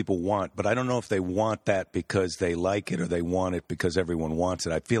something that people want. But I don't know if they want that because they like it or they want it because everyone wants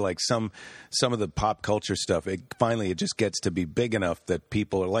it. I feel like some of the pop culture stuff, it just gets to be big enough that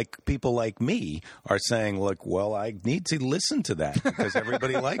people like me are saying, look, well, I need to listen to that because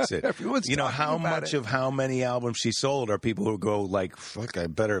everybody likes it. Everyone's how much of how many albums she sold are people who go like, fuck, I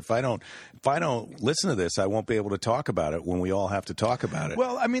better if I don't listen to this, I won't be able to talk about it when we all have to talk about it.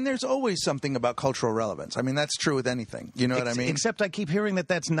 Well, I mean, there's always something about cultural relevance. I mean, that's true with anything. You know what I mean? Except I keep hearing that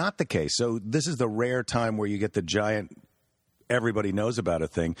that's not the case. So this is the rare time where you get the giant, everybody knows about a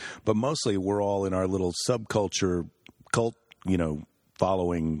thing, but mostly we're all in our little subculture cult,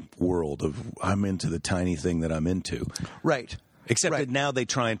 following world of I'm into the tiny thing that I'm into. Right. Except that now they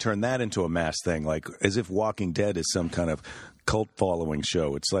try and turn that into a mass thing, like as if Walking Dead is some kind of cult following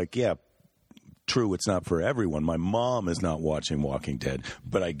show. It's like, yeah, true, it's not for everyone. My mom is not watching Walking Dead,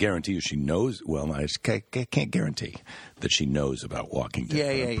 but I guarantee you she knows. Well, I can't guarantee that she knows about Walking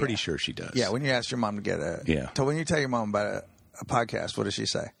Dead. I'm pretty sure she does. Yeah, when you ask your mom to get So when you tell your mom about a podcast, what does she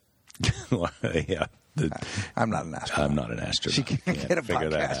say? Yeah. I'm not an astronaut. I'm not an astronaut. She can't get a figure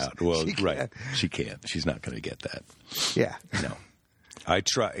podcast. That out. Well, right. She can't. She's not going to get that. Yeah. No. I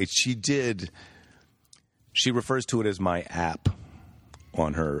try. She did. She refers to it as my app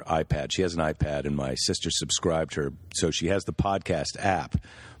on her iPad. She has an iPad, and my sister subscribed her, so she has the podcast app.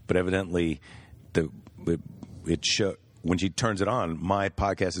 But evidently, when she turns it on, my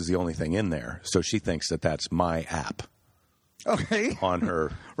podcast is the only thing in there. So she thinks that that's my app. Okay. on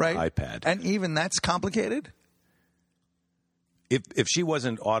her Right. iPad. And even that's complicated? If she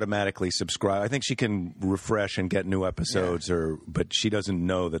wasn't automatically subscribed, I think she can refresh and get new episodes, but she doesn't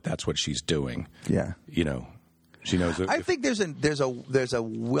know that that's what she's doing. Yeah. You know, she knows. I think there's a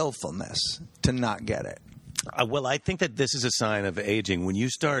willfulness to not get it. Well, I think that this is a sign of aging. When you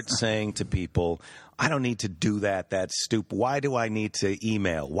start saying to people, I don't need to do that, that's stupid. Why do I need to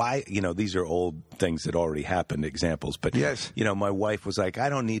email? Why? You know, these are old things that already happened, examples. But, yes. You know, my wife was like, I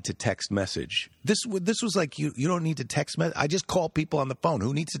don't need to text message. This was like, you don't need to text message. I just call people on the phone.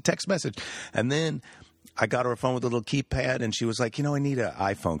 Who needs to text message? And then I got her a phone with a little keypad, and she was like, I need an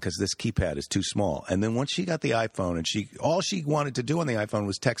iPhone because this keypad is too small. And then once she got the iPhone, and all she wanted to do on the iPhone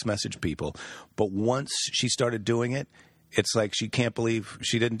was text message people. But once she started doing it, it's like she can't believe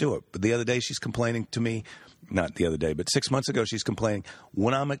she didn't do it. But the other day she's complaining to me, not the other day, but 6 months ago she's complaining,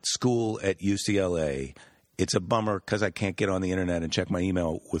 when I'm at school at UCLA, it's a bummer because I can't get on the internet and check my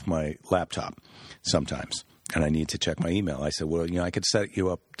email with my laptop sometimes. And I need to check my email. I said, well, I could set you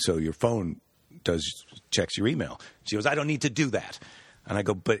up so your phone checks your email. She goes, I don't need to do that. And I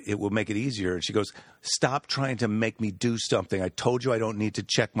go, but it will make it easier. And she goes, stop trying to make me do something. I told you I don't need to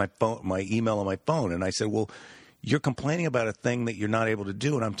check my email on my phone. And I said, well, you're complaining about a thing that you're not able to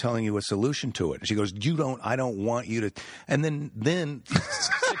do, and I'm telling you a solution to it. And she goes, I don't want you to. And then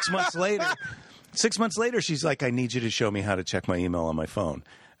 6 months later, she's like, I need you to show me how to check my email on my phone.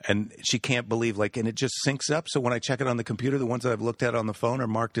 And she can't believe, and it just syncs up. So when I check it on the computer, the ones that I've looked at on the phone are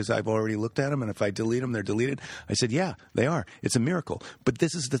marked as I've already looked at them. And if I delete them, they're deleted. I said, yeah, they are. It's a miracle. But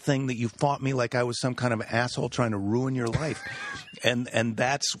this is the thing that you fought me like I was some kind of asshole trying to ruin your life. And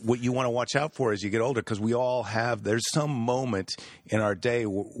that's what you want to watch out for as you get older, because we all there's some moment in our day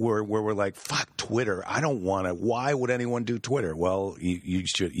where we're like, fuck Twitter. I don't want to. Why would anyone do Twitter? Well, you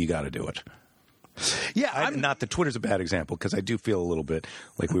got to do it. Yeah, not that Twitter's a bad example, because I do feel a little bit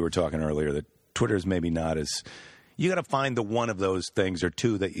like we were talking earlier that Twitter is maybe not as. You got to find the one of those things or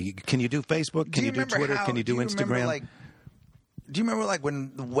two that can you do Facebook? Can you do Twitter? Can you do Instagram? Do you remember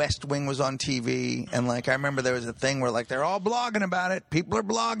when the West Wing was on TV and I remember there was a thing where they're all blogging about it. People are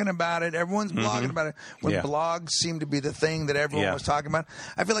blogging about it. Everyone's blogging about it. When blogs seem to be the thing that everyone was talking about.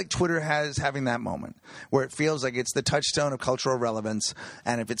 I feel like Twitter having that moment where it feels like it's the touchstone of cultural relevance.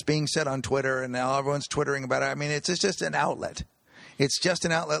 And if it's being said on Twitter and now everyone's twittering about it, I mean, it's just an outlet. It's just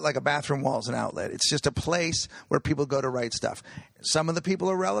an outlet, like a bathroom wall is an outlet. It's just a place where people go to write stuff. Some of the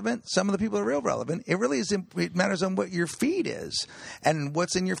people are relevant. Some of the people are real relevant. It really is. It matters on what your feed is and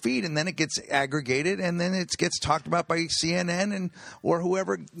what's in your feed, and then it gets aggregated, and then it gets talked about by CNN or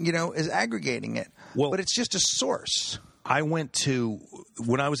whoever is aggregating it. Well, but it's just a source. I went to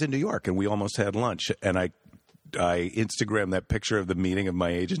when I was in New York, and we almost had lunch, and I Instagrammed that picture of the meeting of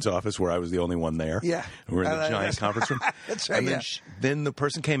my agent's office where I was the only one there. Yeah. And we're in the giant conference room. That's right, and then the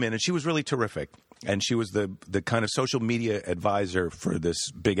person came in, and she was really terrific. And she was the kind of social media advisor for this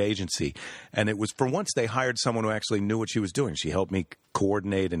big agency. And it was, for once, they hired someone who actually knew what she was doing. She helped me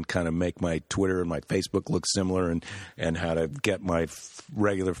coordinate and kind of make my Twitter and my Facebook look similar and how to get my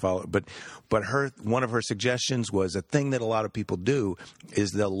regular follow. But one of her suggestions was a thing that a lot of people do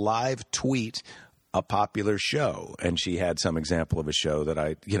is the live tweet a popular show. And she had some example of a show that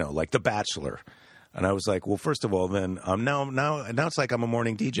like The Bachelor. And I was like, well, first of all, then now it's like I'm a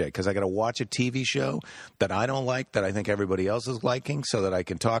morning DJ because I got to watch a TV show that I don't like that I think everybody else is liking so that I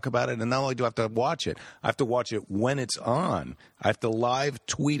can talk about it. And not only do I have to watch it, I have to watch it when it's on. I have to live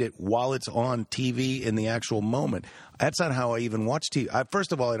tweet it while it's on TV in the actual moment. That's not how I even watch TV.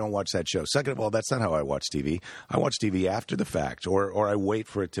 First of all, I don't watch that show. Second of all, that's not how I watch TV. I watch TV after the fact, or I wait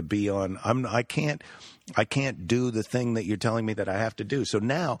for it to be on. I can't do the thing that you're telling me that I have to do. So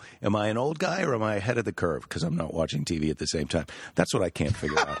now, am I an old guy or am I ahead of the curve because I'm not watching TV at the same time? That's what I can't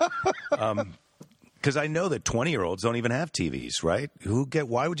figure out. Because I know that 20-year-olds don't even have TVs, right?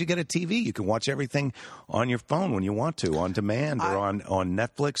 Why would you get a TV? You can watch everything on your phone when you want to, on demand or on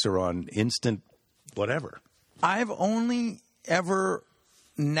Netflix or on instant whatever. I've only ever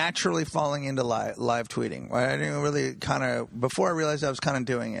naturally falling into live tweeting. I didn't really before I realized I was kind of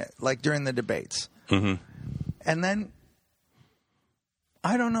doing it, like during the debates. Mm-hmm. And then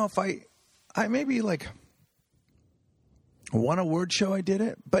I don't know if I maybe one award show I did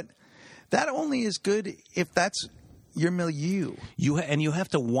it, but that only is good if that's your milieu. You have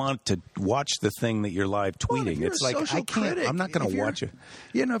to want to watch the thing that you're live tweeting. Well, it's like I can't. I'm not going to watch it.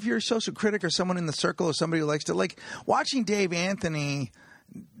 If you're a social critic or someone in the circle or somebody who likes to watching Dave Anthony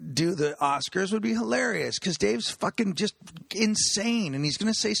do the Oscars would be hilarious because Dave's fucking just insane and he's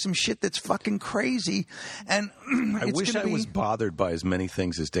going to say some shit that's fucking crazy. And I wish I was bothered by as many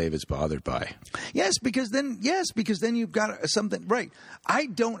things as Dave is bothered by. Yes, because then you've got something right. I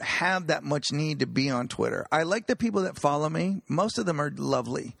don't have that much need to be on Twitter. I like the people that follow me. Most of them are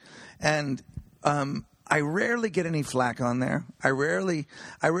lovely, and I rarely get any flack on there. I rarely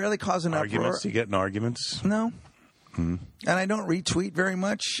cause an arguments. uproar. You get in arguments? No. And I don't retweet very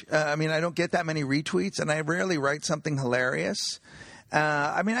much. I don't get that many retweets, and I rarely write something hilarious.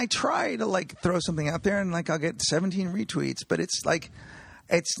 I try to like throw something out there, and like I'll get 17 retweets, but it's like,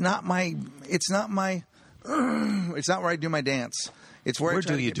 it's not where I do my dance. It's where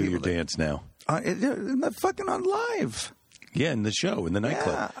do you do your dance now? Fucking on live. Yeah, in the show, in the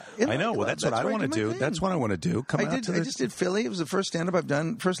nightclub. Yeah, I know. Well, that's what I want to do. That's what I want to do. I just did Philly. It was the first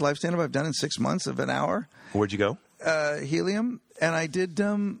live stand-up I've done in 6 months of an hour. Where'd you go? Helium, and I did.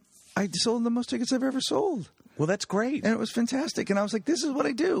 I sold the most tickets I've ever sold. Well, that's great, and it was fantastic. And I was like, "This is what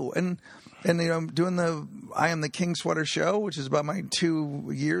I do." And I'm doing the I Am the King Sweater show, which is about my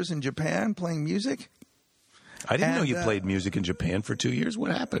 2 years in Japan playing music. I didn't know you played music in Japan for 2 years.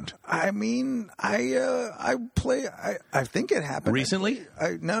 What happened? I think it happened recently.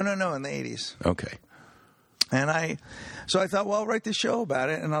 No, in the 80s. Okay. And so I thought, well, I'll write this show about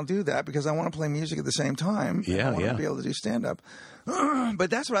it, and I'll do that because I want to play music at the same time. Yeah, I want to be able to do stand-up. But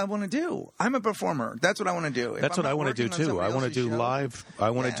that's what I want to do. I'm a performer. That's what I want to do. That's what I want to do too. I want to do live. I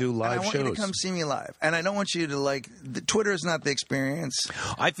want to do live shows. I want you to come see me live, and I don't want you to Twitter is not the experience.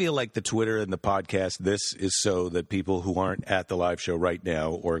 I feel like the Twitter and the podcast. This is so that people who aren't at the live show right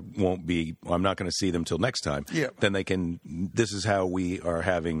now or won't be. I'm not going to see them till next time. Yeah. Then they can. This is how we are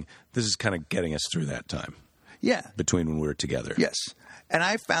having. This is kind of getting us through that time. Yeah. Between when we were together. Yes. And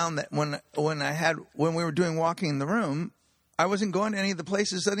I found that when we were doing Walking in the Room, I wasn't going to any of the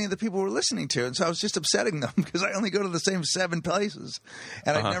places any of the people were listening to. And so I was just upsetting them because I only go to the same 7 places.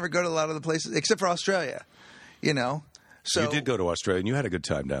 And I never go to a lot of the places except for Australia, So you did go to Australia and you had a good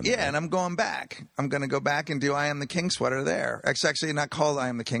time down there. Yeah, and I'm going back. I'm going to go back and do I Am the King Sweater there. It's actually not called I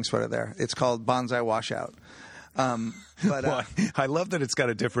Am the King Sweater there. It's called Bonsai Washout. Well, I love that it's got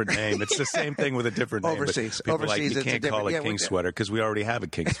a different name. It's the same thing with a different name. Overseas, you can't call it King Sweater because we already have a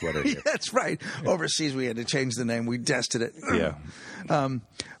King Sweater here. That's right. Overseas, we had to change the name. We dested it. Yeah.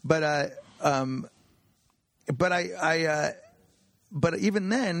 But even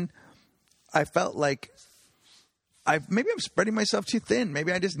then, I felt like maybe I'm spreading myself too thin.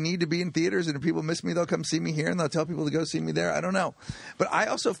 Maybe I just need to be in theaters, and if people miss me, they'll come see me here, and they'll tell people to go see me there. I don't know. But I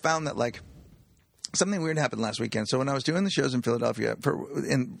also found that something weird happened last weekend. So when I was doing the shows in Philadelphia,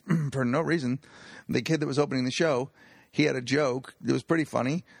 for no reason, the kid that was opening the show, he had a joke that was pretty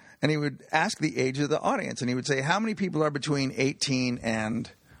funny, and he would ask the age of the audience, and he would say, how many people are between 18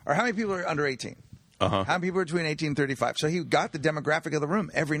 or how many people are under 18? Uh-huh. How many people are between 18 and 35? So he got the demographic of the room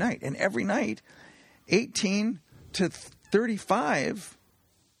every night, and every night, 18 to 35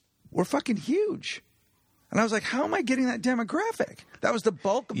 were fucking huge. And I was like, how am I getting that demographic? That was the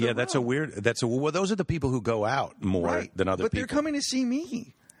bulk of the room. Well, those are the people who go out more than other people. But they're coming to see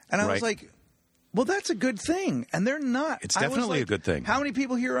me. And I was like, well, that's a good thing. And they're not. It's definitely a good thing. How many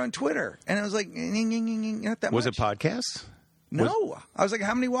people here are on Twitter? And I was like, not that much. Was it podcasts? No. I was like,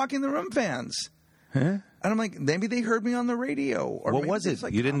 how many Walk in the Room fans? Huh? And I'm like, maybe they heard me on the radio. Or what was it?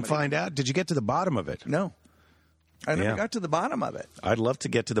 You didn't find out? Did you get to the bottom of it? No. I never got to the bottom of it. I'd love to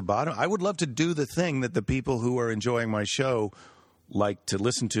get to the bottom. I would love to do the thing that the people who are enjoying my show like to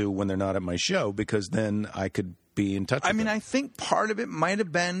listen to when they're not at my show, because then I could be in touch with them. I think part of it might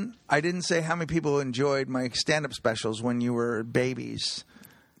have been I didn't say how many people enjoyed my stand-up specials when you were babies.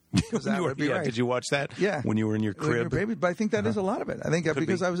 Did you watch that? Yeah. When you were in your crib? Baby, but I think that is a lot of it. I think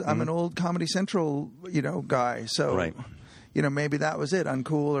because I'm an old Comedy Central, guy. So right. Maybe that was it,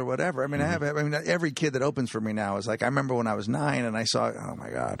 uncool or whatever. I mean, every kid that opens for me now is like, I remember when I was 9 and I saw, oh my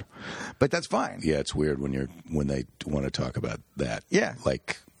God, but that's fine. Yeah, it's weird when they want to talk about that. Yeah,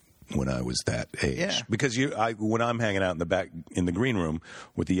 like when I was that age. Yeah, because when I'm hanging out in the back in the green room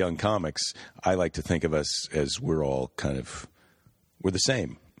with the young comics, I like to think of us as we're the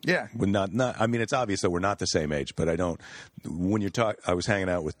same. Yeah. We're not. I mean, it's obvious that we're not the same age, but I don't. When I was hanging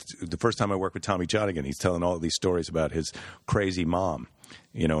out with the first time I worked with Tommy Johnigan. He's telling all these stories about his crazy mom,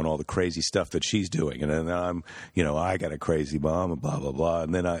 and all the crazy stuff that she's doing. And then I'm, I got a crazy mom and blah blah blah.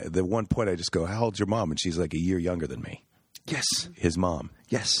 And then at one point I just go, "How old's your mom?" And she's like a year younger than me. Yes. His mom.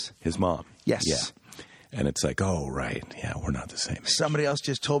 Yes. His mom. Yes. Yeah. And it's like, oh, right. Yeah, we're not the same age. Somebody else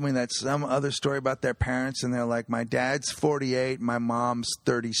just told me that some other story about their parents, and they're like, my dad's 48, my mom's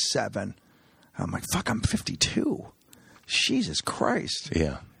 37. I'm like, fuck, I'm 52. Jesus Christ.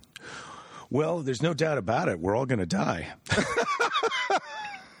 Yeah. Well, there's no doubt about it. We're all going to die.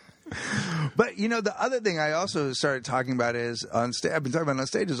 But, the other thing I also started talking about is on stage. I've been talking about on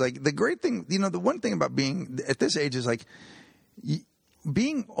stage is like the great thing, the one thing about being at this age is like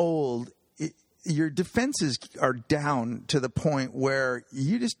being old, your defenses are down to the point where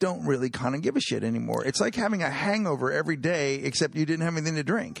you just don't really kind of give a shit anymore. It's like having a hangover every day, except you didn't have anything to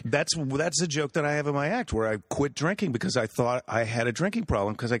drink. That's a joke that I have in my act, where I quit drinking because I thought I had a drinking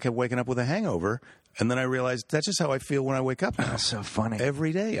problem because I kept waking up with a hangover. And then I realized that's just how I feel when I wake up now. That's so funny.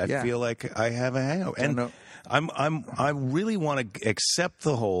 Every day I feel like I have a hangover. And I really want to accept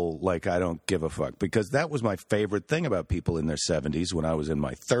the whole, like, I don't give a fuck, because that was my favorite thing about people in their 70s when I was in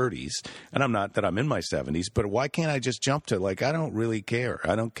my 30s. And I'm not that I'm in my 70s, but why can't I just jump to, like, I don't really care.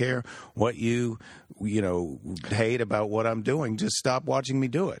 I don't care what you hate about what I'm doing. Just stop watching me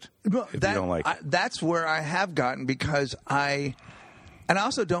do it if you don't like it. That's where I have gotten, because I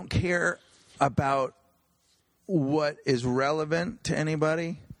also don't care about what is relevant to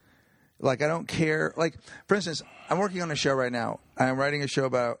anybody. Like, I don't care. Like, for instance, I'm working on a show right now. I'm writing a show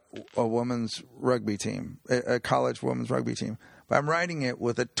about a women's rugby team, a college women's rugby team. But I'm writing it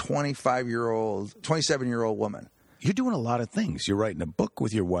with a 27-year-old woman. You're doing a lot of things. You're writing a book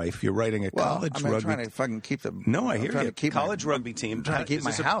with your wife. You're writing a college rugby. I'm trying to fucking keep the. No, I hear you. Keep college rugby team. I'm trying to keep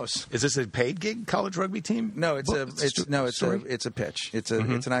my house. Is this a paid gig? College rugby team? No, it's a pitch. It's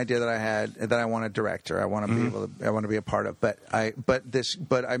an idea that I had that I want to direct, or I want to be able to. I want to be a part of. But I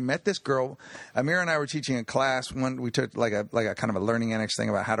met this girl. Amira and I were teaching a class. We took like a kind of a learning annex thing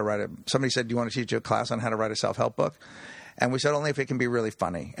about how to write somebody said, "Do you want to teach you a class on how to write a self-help book?" And we said only if it can be really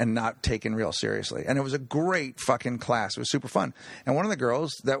funny and not taken real seriously. And it was a great fucking class. It was super fun. And one of the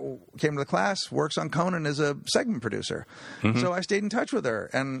girls that came to the class works on Conan as a segment producer. So I stayed in touch with her.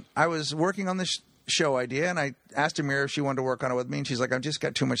 And I was working on this show idea, and I asked Amira if she wanted to work on it with me. And she's like, I've just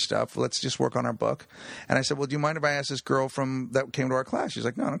got too much stuff. Let's just work on our book. And I said, well, do you mind if I ask this girl that came to our class? She's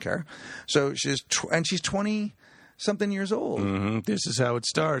like, no, I don't care. So she's 20-something years old. This is how it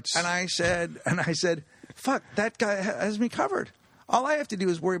starts. And I said, fuck, that guy has me covered. All I have to do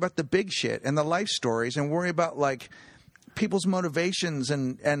is worry about the big shit and the life stories, and worry about like people's motivations,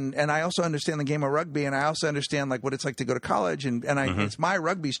 and I also understand the game of rugby, and I also understand like what it's like to go to college, and it's my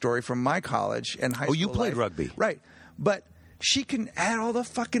rugby story from my college and high school. Oh, you played life. Rugby. Right. But she can add all the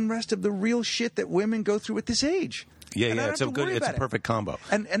fucking rest of the real shit that women go through at this age. Yeah, it's a perfect combo.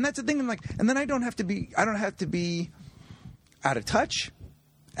 And that's the thing, and then I don't have to be out of touch.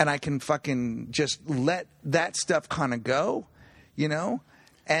 And I can fucking just let that stuff kind of go,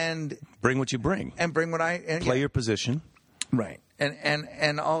 and bring what you bring, and bring what play your position, right?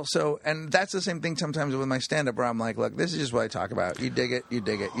 And also, and that's the same thing sometimes with my stand-up, where I'm like, look, this is just what I talk about. You dig it, you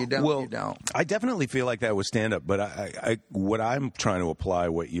dig it. You don't, you don't. I definitely feel like that with stand-up, but what I'm trying to apply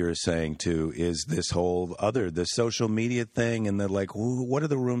what you're saying to is this whole the social media thing, and the like, what are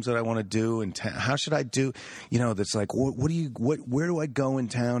the rooms that I want to do, and how should I do? That's like, where do I go in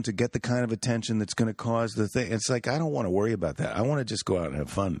town to get the kind of attention that's going to cause the thing? It's like, I don't want to worry about that. I want to just go out and have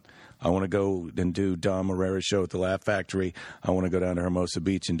fun. I want to go and do Dom Herrera's show at the Laugh Factory. I want to go down to Hermosa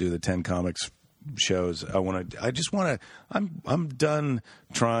Beach and do the 10 Comics shows. I'm done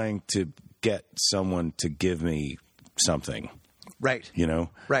trying to get someone to give me something. Right.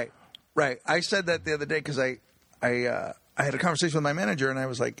 Right. Right. I said that the other day because I had a conversation with my manager, and I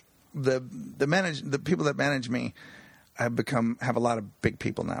was like, the people that manage me have a lot of big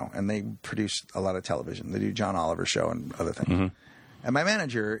people now, and they produce a lot of television. They do John Oliver's show and other things. And my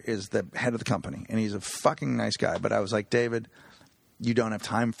manager is the head of the company, and he's a fucking nice guy. But I was like, David, you don't have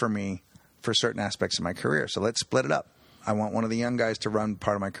time for me for certain aspects of my career, so let's split it up. I want one of the young guys to run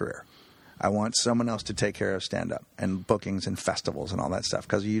part of my career. I want someone else to take care of stand-up and bookings and festivals and all that stuff,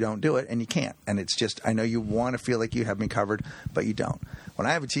 because you don't do it, and you can't. And it's just, I know you want to feel like you have me covered, but you don't. When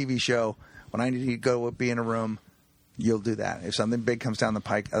I have a TV show, when I need to go be in a room, you'll do that. If something big comes down the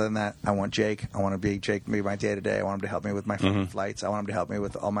pike, other than that, I want Jake. I want to be Jake, be my day-to-day. I want him to help me with my flights. I want him to help me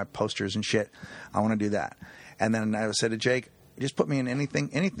with all my posters and shit. I want to do that. And then I said to Jake, just put me in anything,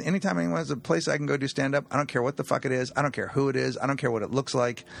 anytime anyone has a place I can go do stand-up. I don't care what the fuck it is. I don't care who it is. I don't care what it looks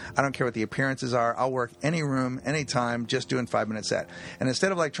like. I don't care what the appearances are. I'll work any room, anytime, just doing 5-minute set. And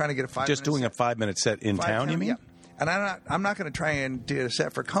instead of like trying to get a 5-minute just doing set, a 5-minute set in town, you mean? Yeah. And I'm not going to try and do a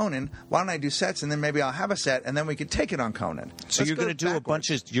set for Conan. Why don't I do sets, and then maybe I'll have a set, and then we could take it on Conan. So you're going to do a bunch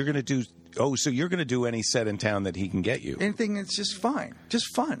of. You're going to do. Oh, so you're going to do any set in town that he can get you? Anything that's just fine,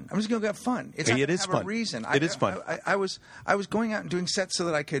 just fun. I'm just going to have fun. It's not it is have fun. A reason. It is fun. I was going out and doing sets so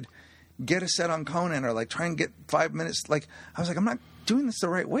that I could get a set on Conan, or like try and get 5 minutes. Like I was like, I'm not doing this the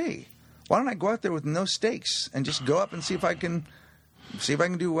right way. Why don't I go out there with no stakes and just go up and see if I can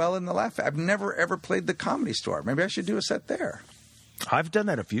do well in the Laugh? I've never ever played the Comedy Store. Maybe I should do a set there. I've done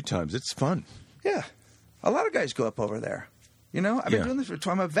that a few times. It's fun. Yeah, a lot of guys go up over there. You know, I've been doing this for.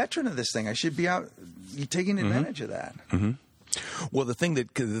 I'm a veteran of this thing. I should be out taking advantage of that. Mm-hmm. Well, the thing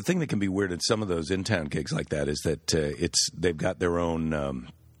that can be weird at some of those in-town gigs like that is that they've got their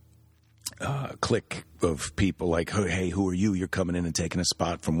own clique of people. Like, hey, who are you? You're coming in and taking a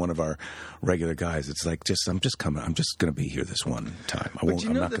spot from one of our regular guys. It's like, I'm just coming. I'm just going to be here this one time. But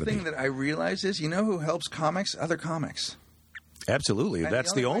you know, the thing that I realize is, you know who helps comics? Other comics. Absolutely. And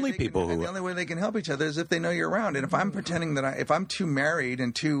that's the only people who. The only way they can help each other is if they know you're around. And if I'm pretending that if I'm too married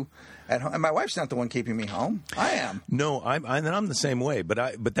and too at home, and my wife's not the one keeping me home, I am. No, I'm the same way. But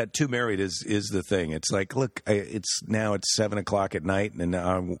that too married is the thing. It's like, look, it's 7:00 at night, and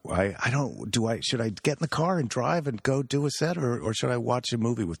should I get in the car and drive and go do a set, or should I watch a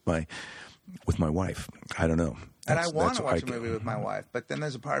movie with my wife? I don't know. And I want to watch a movie with my wife, but then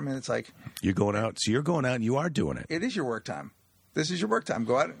there's a part of me that's like, you're going out. So you're going out and you are doing it. It is your work time. This is your work time.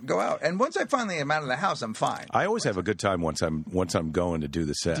 Go out. And once I finally am out of the house, I'm fine. I always have a good time once I'm going to do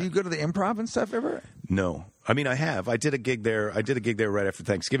the set. Do you go to the Improv and stuff ever? No. I mean, I have. I did a gig there right after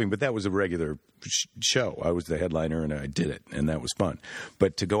Thanksgiving, but that was a regular show. I was the headliner and I did it, and that was fun.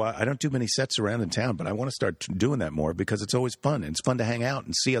 But to go out, I don't do many sets around in town, but I want to start doing that more because it's always fun. And it's fun to hang out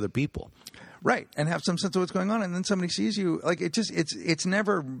and see other people. Right, and have some sense of what's going on, and then somebody sees you. Like, it's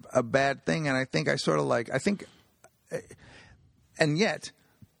never a bad thing, and I think and yet,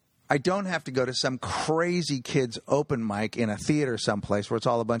 I don't have to go to some crazy kid's open mic in a theater someplace where it's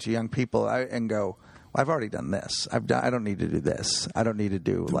all a bunch of young people and go, well, I've already done this. I don't need to do this. I don't need to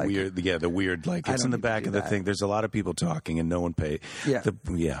do the weird, like it's in the back of the thing. There's a lot of people talking and no one paid. Yeah.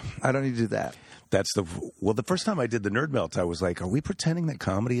 I don't need to do that. That's the first time I did the Nerd Melt, I was like, are we pretending that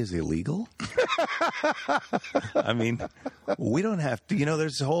comedy is illegal? I mean, we don't have to,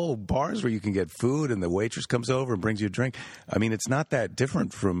 there's whole bars where you can get food and the waitress comes over and brings you a drink. I mean, it's not that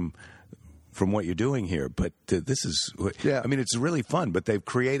different from what you're doing here, but this is, I mean, it's really fun, but they've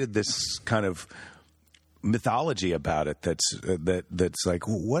created this kind of mythology about it that's like,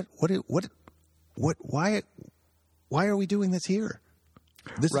 why are we doing this here?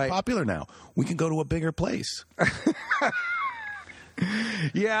 This is popular now. We can go to a bigger place.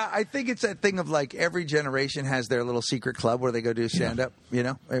 Yeah, I think it's that thing of like every generation has their little secret club where they go do stand-up, Like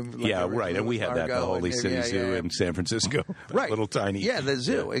right. And we had that, the Holy City Zoo in San Francisco. Right. Little tiny. Yeah, the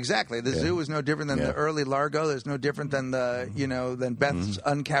zoo, exactly. The zoo is no different than the early Largo. There's no different than than Beth's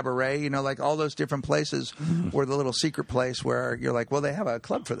Uncabaret, like all those different places were the little secret place where you're like, well, they have a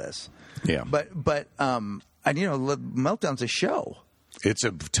club for this. Yeah. But Meltdown's a show. It's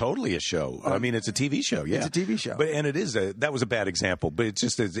totally a show. I mean, it's a TV show. Yeah, it's a TV show. But it is that was a bad example. But it's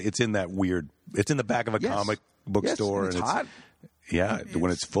just it's in that weird. It's in the back of a comic book store, and it's hot.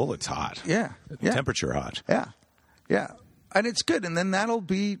 When it's full, it's hot. Yeah, Temperature hot. Yeah, and it's good. And then that'll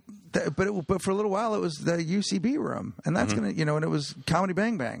be. But for a little while, it was the UCB room, and that's gonna and it was Comedy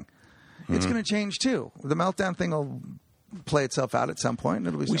Bang Bang. It's gonna change too. The Meltdown thing will play itself out at some point.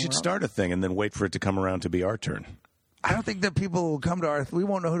 And we should start a thing and then wait for it to come around to be our turn. I don't think that people will come to we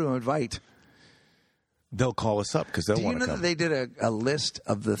won't know who to invite. They'll call us up because they'll want to come. Do you know that they did a list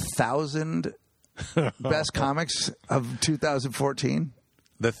of the 1,000 best comics of 2014?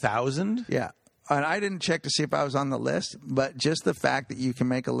 The 1,000? Yeah. And I didn't check to see if I was on the list, but just the fact that you can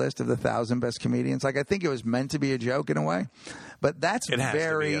make a list of the 1,000 best comedians, I think it was meant to be a joke in a way, but that's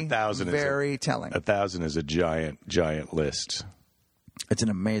very telling. 1,000 is a giant list. It's an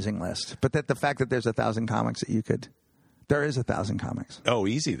amazing list. But the fact that there's 1,000 comics that you could... There is 1,000 comics. Oh,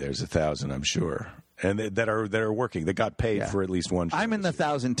 easy. There's 1,000, I'm sure, and that are working. They got paid for at least one show. I'm in the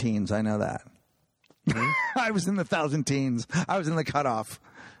 1,000 teens. I know that. I was in the 1,000 teens. I was in the cutoff.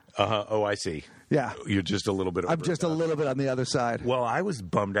 Oh, I see. Yeah, you're just a little bit. I'm just a little bit on the other side. Well, I was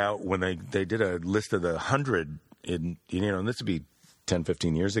bummed out when they did a list of the 100 and this would be 10,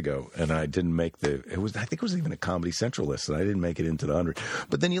 15 years ago, and I didn't make I think it was even a Comedy Central list, and I didn't make it into the 100.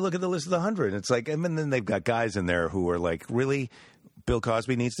 But then you look at the list of the 100, and it's like, and then they've got guys in there who are like, really, Bill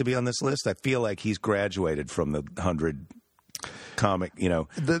Cosby needs to be on this list? I feel like he's graduated from the 100 comic,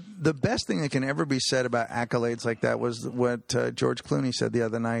 The best thing that can ever be said about accolades like that was what George Clooney said the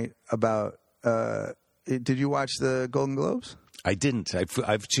other night about, did you watch the Golden Globes? I didn't.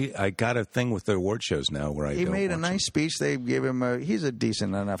 I got a thing with the award shows now where he made a nice speech. They gave him he's a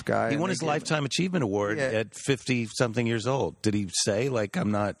decent enough guy. He won his Lifetime Achievement Award at 50-something years old. Did he say, like, I'm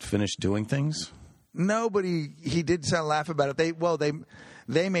not finished doing things? No, but he did laugh about it.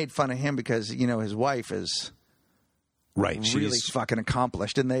 They made fun of him because, his wife is right. really fucking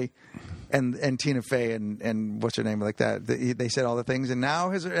accomplished. And and Tina Fey and what's her name, like that. They said all the things, and now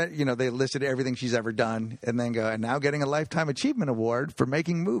they listed everything she's ever done, and then go, and now getting a Lifetime Achievement Award for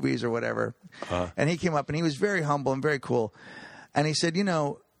making movies or whatever. And he came up and he was very humble and very cool, and he said,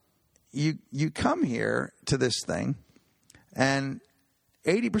 you come here to this thing, and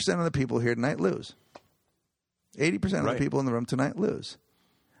 80% of the people here tonight lose. 80% of the people in the room tonight lose,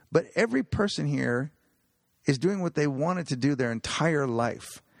 but every person here is doing what they wanted to do their entire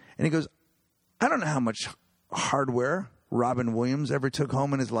life. And he goes, I don't know how much hardware Robin Williams ever took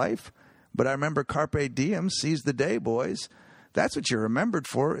home in his life, but I remember Carpe Diem, seize the day, boys. That's what you're remembered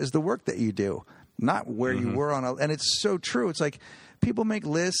for, is the work that you do, not where you were on and it's so true. It's like people make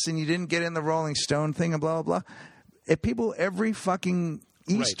lists and you didn't get in the Rolling Stone thing and blah, blah, blah. If people every fucking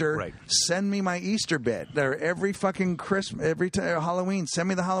Easter, send me my Easter bit. Or every fucking Christmas, every time Halloween, send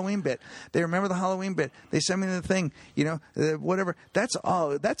me the Halloween bit. They remember the Halloween bit. They send me the thing, whatever. That's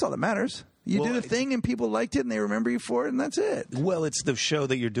all that matters. You did a thing and people liked it and they remember you for it, and that's it. Well, it's the show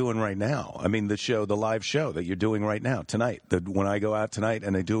that you're doing right now. I mean, the live show that you're doing right now, tonight. When I go out tonight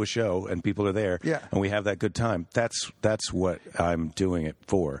and I do a show and people are there and we have that good time, that's what I'm doing it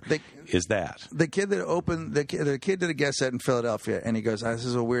for, is that. The kid that opened, the kid did a guest set in Philadelphia, and he goes, this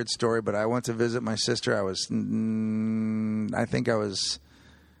is a weird story, but I went to visit my sister. I think I was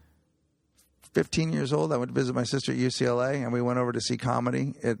 15 years old. I went to visit my sister at UCLA, and we went over to see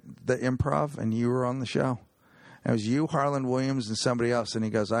comedy at the Improv, and you were on the show. And it was you, Harlan Williams, and somebody else. And he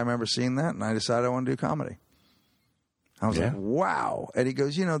goes, I remember seeing that, and I decided I want to do comedy. I was like, wow. And he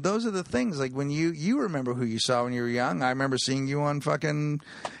goes, those are the things. Like when you remember who you saw when you were young. I remember seeing you on fucking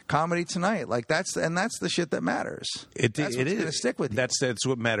Comedy Tonight. Like that's the shit that matters. That's what's going to stick with you. That's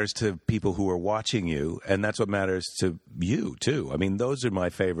what matters to people who are watching you, and that's what matters to you too. I mean, those are my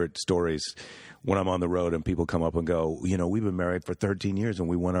favorite stories when I'm on the road and people come up and go, we've been married for 13 years and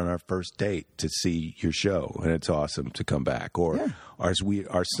we went on our first date to see your show, and it's awesome to come back. Or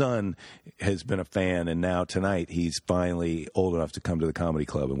our son has been a fan, and now tonight he's finally old enough to come to the comedy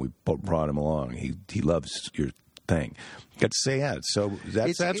club, and we brought him along. He loves your thing. Got to say that. So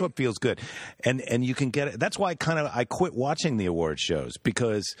that's what feels good, and you can get it. That's why I quit watching the award shows,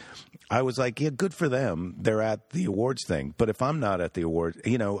 because I was like, good for them. They're at the awards thing. But if I'm not at the awards,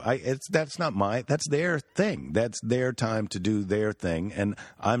 that's their thing. That's their time to do their thing, and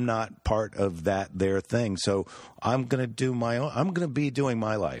I'm not part of their thing. So I'm going to do my own. I'm going to be doing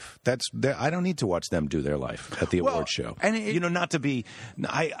my life. I don't need to watch them do their life at the awards show. And not to be.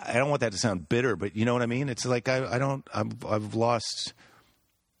 I don't want that to sound bitter, but you know what I mean. It's like I've lost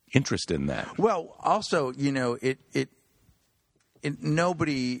interest in that. Well, also,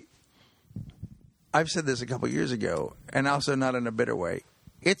 nobody. I've said this a couple of years ago, and also not in a bitter way.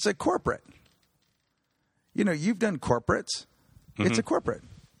 It's a corporate. You've done corporates. Mm-hmm. It's a corporate.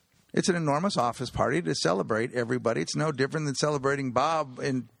 It's an enormous office party to celebrate everybody. It's no different than celebrating Bob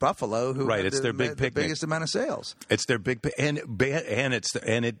in Buffalo, who it's their big picnic. The biggest amount of sales. It's their big and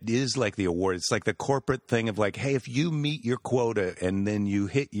it is like the award. It's like the corporate thing of like, hey, if you meet your quota and then you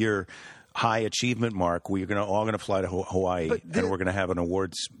hit your high achievement mark, we're all going to fly to Hawaii, and we're going to have an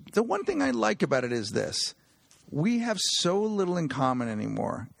awards. The one thing I like about it is this: we have so little in common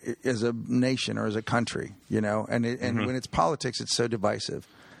anymore as a nation or as a country, and when it's politics, it's so divisive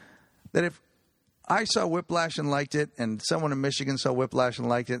that if I saw Whiplash and liked it, and someone in Michigan saw Whiplash and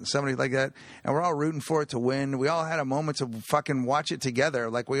liked it, and somebody like that, and we're all rooting for it to win. We all had a moment to fucking watch it together.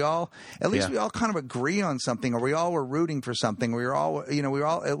 Like we all kind of agree on something, or we all were rooting for something. We were all,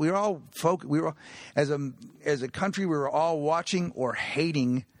 as a country, we were all watching or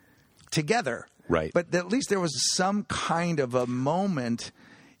hating together. Right. But at least there was some kind of a moment.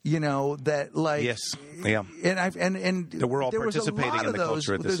 That like yes, yeah, and that we're all participating in the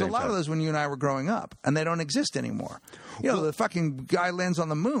culture at the same time. There's a lot of those when you and I were growing up, and they don't exist anymore. The fucking guy lands on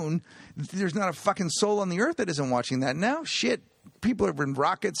the moon. There's not a fucking soul on the earth that isn't watching that now. Shit, people are in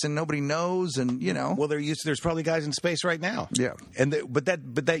rockets and nobody knows, and Well, there's probably guys in space right now. Yeah, but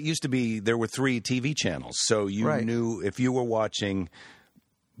that used to be, there were 3 TV channels, so you knew if you were watching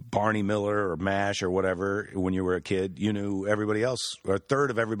Barney Miller or MASH or whatever when you were a kid, you knew everybody else, or a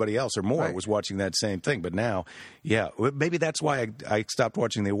third of everybody else or more was watching that same thing. But now, maybe that's why I stopped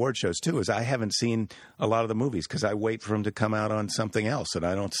watching the award shows too, is I haven't seen a lot of the movies because I wait for them to come out on something else, and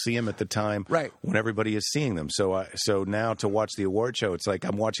I don't see them at the time when everybody is seeing them. So now to watch the award show, it's like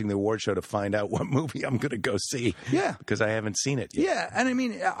I'm watching the award show to find out what movie I'm going to go see. Yeah, because I haven't seen it yet. Yeah, and I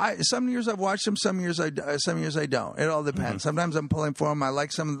mean, some years I've watched them, some years I don't. It all depends. Mm-hmm. Sometimes I'm pulling for them. I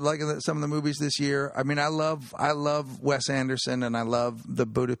like some some of the movies this year. I mean, I love Wes Anderson, and I love the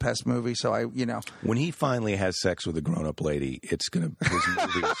Budapest movie. So when he finally has sex with a grown-up lady, it's gonna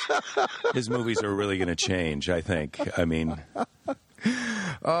his movies are really gonna change. I think. I mean.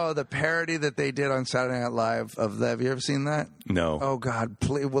 Oh, the parody that they did on Saturday Night Live of that. Have you ever seen that? No. Oh God,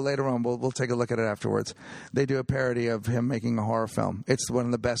 please. Well, later on, we'll take a look at it afterwards. They do a parody of him making a horror film. It's one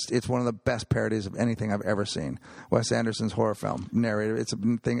of the best. It's one of the best parodies of anything I've ever seen. Wes Anderson's horror film narrated. It's a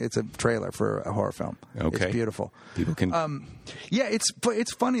thing. It's a trailer for a horror film. Okay. It's beautiful. People can. Yeah,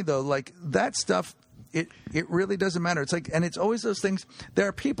 it's funny though. Like that stuff. It really doesn't matter. It's like, and it's always those things. There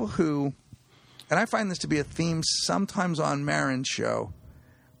are people who. And I find this to be a theme sometimes on Maron's show,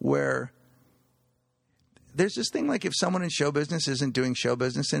 where there's this thing like if someone in show business isn't doing show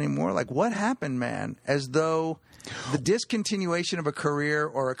business anymore, like what happened, man? As though the discontinuation of a career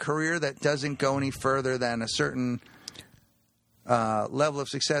or a career that doesn't go any further than a certain level of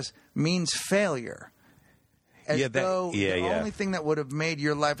success means failure. As though the only thing that would have made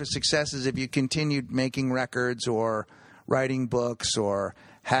your life a success is if you continued making records or writing books or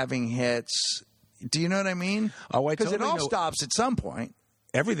having hits. Do you know what I mean? Oh, because it all stops at some point.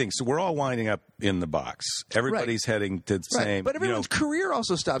 Everything. So we're all winding up in the box. Everybody's heading to the same. But everyone's career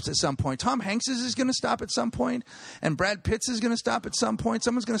also stops at some point. Tom Hanks' is going to stop at some point, and Brad Pitt's is going to stop at some point.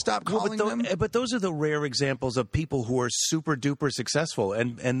 Someone's going to stop calling them. But those are the rare examples of people who are super duper successful,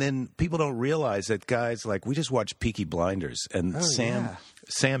 and then people don't realize that guys like we just watched Peaky Blinders and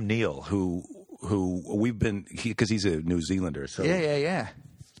Sam Neill, who we've been because he's a New Zealander. So yeah.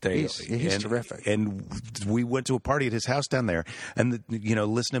 He's terrific. And we went to a party at his house down there, and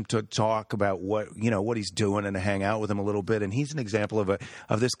listen to him talk about what he's doing and to hang out with him a little bit. And he's an example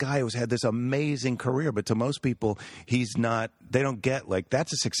of this guy who's had this amazing career, but to most people, he's not. They don't get like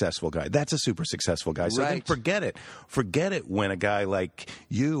that's a successful guy. That's a super successful guy. So then forget it. Forget it when a guy like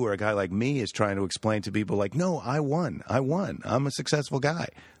you or a guy like me is trying to explain to people like, no, I won. I'm a successful guy.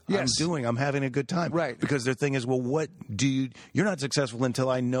 Yes. I'm having a good time. Right. Because their thing is, well, what do you're not successful until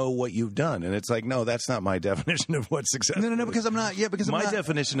I know what you've done. And it's like, no, that's not my definition of what successful is. No, because I'm not. Yeah, because my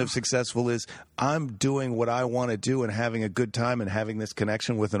definition of successful is I'm doing what I want to do and having a good time and having this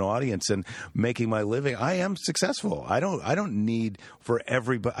connection with an audience and making my living. I am successful. I don't need for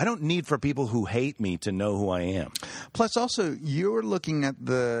everybody. I don't need for people who hate me to know who I am. Plus, also, you're looking at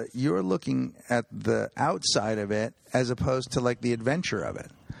the outside of it as opposed to like the adventure of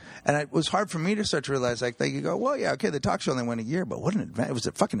it. And it was hard for me to start to realize, like, they could go, well, yeah, okay, the talk show only went a year, but what an adventure. It was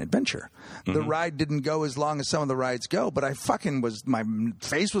a fucking adventure. Mm-hmm. The ride didn't go as long as some of the rides go, but my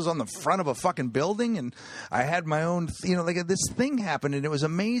face was on the front of a fucking building, and I had my own, like this thing happened, and it was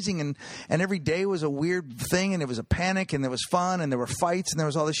amazing, and every day was a weird thing, and it was a panic, and there was fun, and there were fights, and there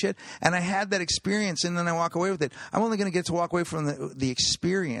was all this shit, and I had that experience, and then I walk away with it. I'm only going to get to walk away from the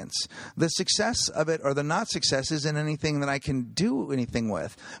experience. The success of it or the not success isn't anything that I can do anything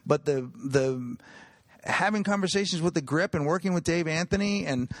with. But the having conversations with the Grip and working with Dave Anthony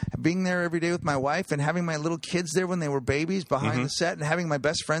and being there every day with my wife and having my little kids there when they were babies behind the set and having my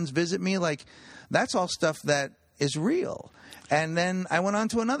best friends visit me, like that's all stuff that is real. And then I went on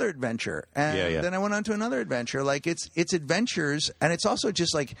to another adventure, and then I went on to another adventure. Like it's adventures, and it's also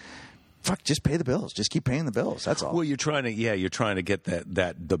just like. Fuck, just pay the bills. Just keep paying the bills. That's all. Well, you're trying to get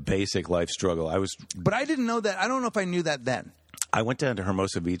the basic life struggle. But I didn't know that. I don't know if I knew that then. I went down to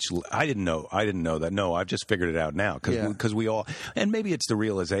Hermosa Beach. I didn't know that. No, I've just figured it out now because we all, and maybe it's the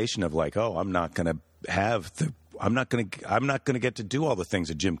realization of like, oh, I'm not going to get to do all the things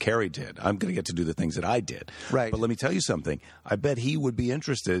that Jim Carrey did. I'm going to get to do the things that I did. Right. But let me tell you something. I bet he would be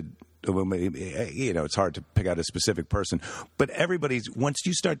interested. It's hard to pick out a specific person, but once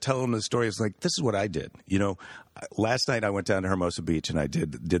you start telling the story, it's like, this is what I did. Last night I went down to Hermosa Beach and I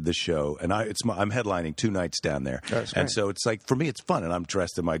did the show, and I'm headlining 2 nights down there. And so it's like, for me, it's fun, and I'm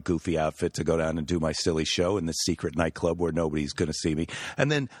dressed in my goofy outfit to go down and do my silly show in this secret nightclub where nobody's going to see me.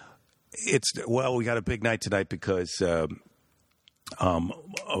 And then we got a big night tonight because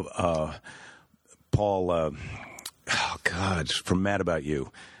Paul. Oh, God, from Mad About You.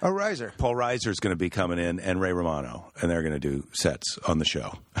 Oh, Reiser. Paul Reiser is going to be coming in, and Ray Romano, and they're going to do sets on the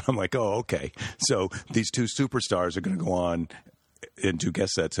show. I'm like, oh, okay. So these 2 superstars are going to go on and do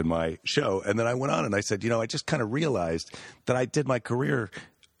guest sets in my show. And then I went on and I said, I just kind of realized that I did my career.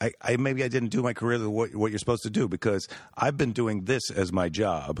 Maybe I didn't do my career what you're supposed to do, because I've been doing this as my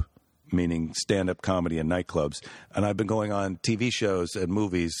job, meaning stand-up comedy and nightclubs, and I've been going on TV shows and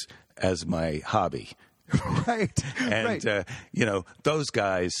movies as my hobby. Right. And, those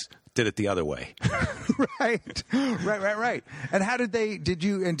guys, did it the other way. Right. And how did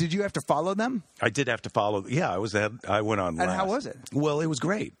you have to follow them? I did have to follow. Yeah, I went on. And how was it? Well, it was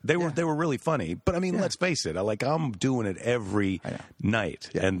great. They were really funny. But I mean, let's face it. I'm doing it every night,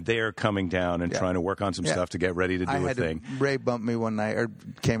 and they're coming down and trying to work on some stuff to get ready to do a thing. Ray bumped me one night, or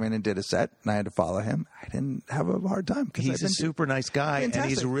came in and did a set, and I had to follow him. I didn't have a hard time. He's a super nice guy, and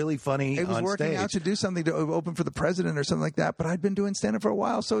he's really funny on stage. He was working out to do something to open for the president or something like that, but I'd been doing stand-up for a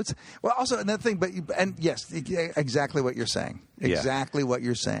while. So it's, well, also another thing, and yes, exactly what you're saying. Exactly what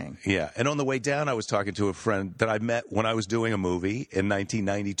you're saying. Yeah. And on the way down, I was talking to a friend that I met when I was doing a movie in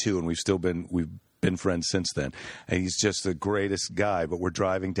 1992, and we've been friends since then. And he's just the greatest guy. But we're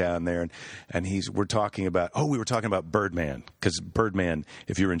driving down there, and we were talking about Birdman, because Birdman,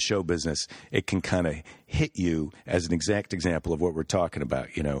 if you're in show business, it can kind of hit you as an exact example of what we're talking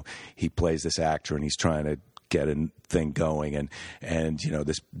about. You know, he plays this actor, and he's trying to get a thing going, and you know,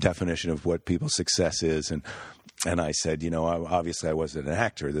 this definition of what people's success is, and I said, you know, obviously I wasn't an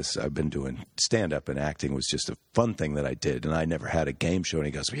actor. I've been doing stand-up, and acting was just a fun thing that I did, and I never had a game show. And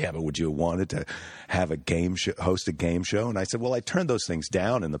he goes, well, yeah, but would you have wanted to have a game show, host a game show? And I said, well, I turned those things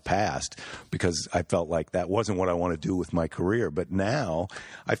down in the past because I felt like that wasn't what I want to do with my career. But now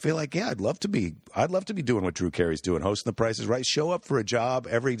I feel like, yeah, I'd love to be doing what Drew Carey's doing, hosting The Price is Right, show up for a job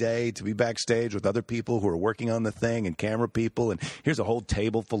every day, to be backstage with other people who are working on the thing, and camera people, and here's a whole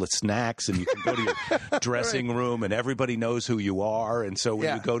table full of snacks, and you can go to your dressing room, and everybody knows who you are. And so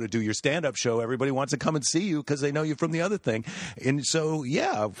when you go to do your stand-up show, everybody wants to come and see you because they know you from the other thing. And so,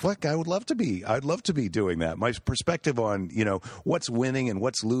 yeah, fuck, I'd love to be doing that. My perspective on, you know, what's winning and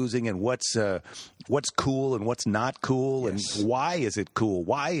what's losing, and what's cool and what's not cool, and why is it cool?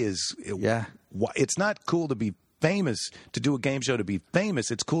 Why it's not cool to be famous, to do a game show to be famous.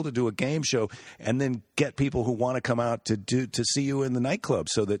 It's cool to do a game show and then get people who want to come out to see you in the nightclub,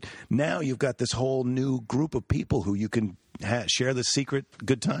 so that now you've got this whole new group of people who you can share the secret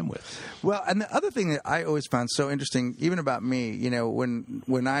good time with. Well, and the other thing that I always found so interesting, even about me, you know,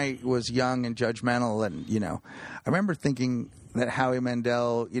 when I was young and judgmental, and, you know, I remember thinking that Howie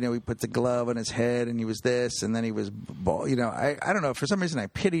Mandel, you know, he put the glove on his head and he was this, and then he was, you know, I don't know, for some reason I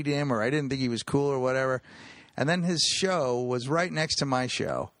pitied him, or I didn't think he was cool or whatever. And then his show was right next to my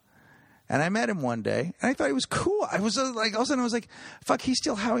show. And I met him one day, and I thought he was cool. I was like, all of a sudden I was like, fuck, he's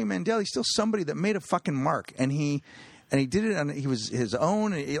still Howie Mandel. He's still somebody that made a fucking mark. And he did it, and he was his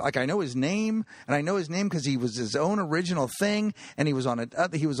own. Like, I know his name, and I know his name because he was his own original thing. And he was on a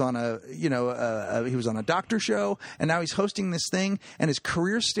doctor show, and now he's hosting this thing. And his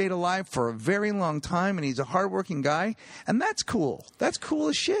career stayed alive for a very long time, and he's a hardworking guy, and that's cool. That's cool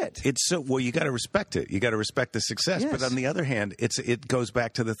as shit. It's so, well, you got to respect it. You got to respect the success. Yes. But on the other hand, it goes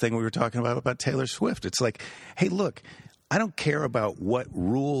back to the thing we were talking about Taylor Swift. It's like, hey, look, I don't care about what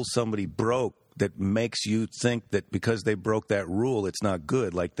rule somebody broke that makes you think that because they broke that rule, it's not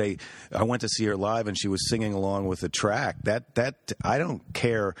good. Like I went to see her live, and she was singing along with the track. That I don't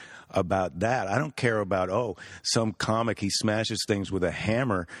care about that. I don't care about, some comic, he smashes things with a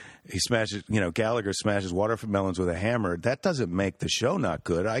hammer. He smashes, Gallagher smashes watermelons with a hammer. That doesn't make the show not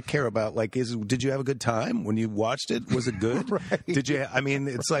good. I care about, did you have a good time when you watched it? Was it good? Right. Did you? I mean,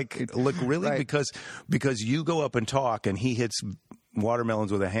 it's like, look, really, right. because you go up and talk, and he hits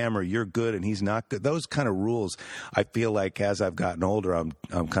watermelons with a hammer, you're good and he's not good. Those kind of rules, I feel like as I've gotten older, I'm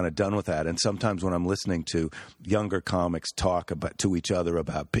kind of done with that. And sometimes when I'm listening to younger comics talk to each other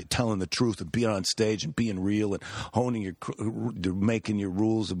about telling the truth and being on stage and being real and honing making your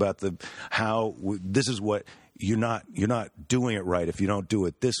rules about this is what you're not doing it right if you don't do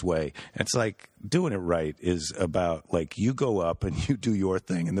it this way. It's like, doing it right is about, like, you go up and you do your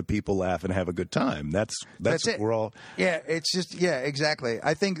thing and the people laugh and have a good time. That's it. We're all. Yeah, it's just, yeah, exactly.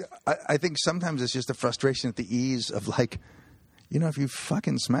 I think sometimes it's just a frustration at the ease of, like, if you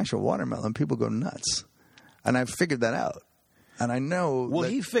fucking smash a watermelon, people go nuts. And I've figured that out. And I know. Well,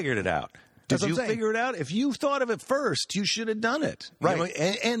 he figured it out. Did you figure it out? If you thought of it first, you should have done it. Right.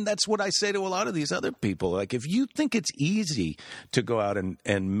 And that's what I say to a lot of these other people. Like, if you think it's easy to go out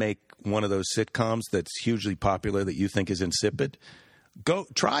and make one of those sitcoms that's hugely popular that you think is insipid, go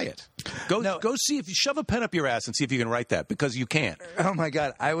try it. Go see if you shove a pen up your ass and see if you can write that, because you can't. Oh my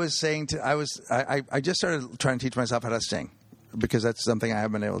God. I just started trying to teach myself how to sing, because that's something I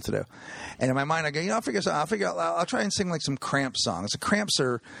haven't been able to do. And in my mind, I go, I'll try and sing like some Cramps songs. The Cramps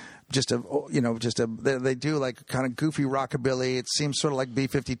are they do like kind of goofy rockabilly. It seems sort of like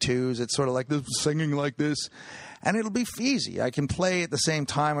B-52s. It's sort of like this, singing like this. And it'll be easy. I can play at the same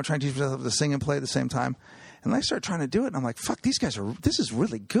time. I'm trying to teach myself to sing and play at the same time. And I start trying to do it, and I'm like, fuck, this is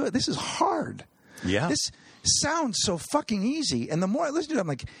really good. This is hard. Yeah. sounds so fucking easy. And the more I listen to it, I'm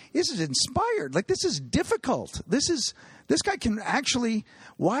like, this is inspired. Like, this is difficult. This guy can actually,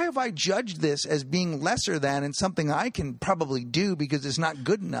 why have I judged this as being lesser than and something I can probably do because it's not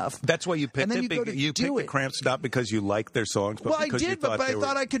good enough? That's why you picked and then it. You picked the Cramps not because you like their songs, but well, because I did, you thought but I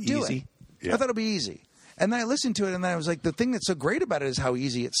thought I could do easy. it. Yeah. I thought it'd be easy. And then I listened to it, and then I was like, the thing that's so great about it is how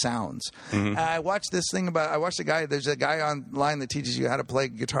easy it sounds. I watched there's a guy online that teaches you how to play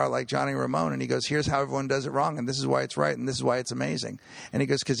guitar like Johnny Ramone, and he goes, here's how everyone does it wrong, and this is why it's right, and this is why it's amazing. And he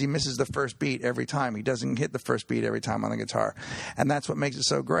goes, because he misses the first beat every time. He doesn't hit the first beat every time on the guitar. And that's what makes it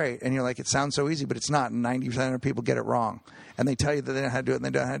so great. And you're like, it sounds so easy, but it's not. And 90% of people get it wrong. And they tell you that they don't know how to do it, and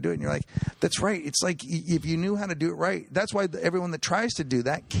they don't know how to do it. And you're like, that's right. It's like if you knew how to do it right. That's why everyone that tries to do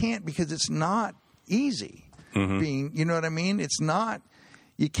that can't, because it's not easy. You know what I mean? It's not.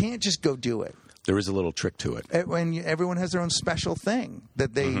 You can't just go do it. There is a little trick to it. When everyone has their own special thing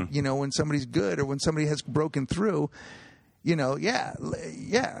that they, when somebody's good or when somebody has broken through, yeah,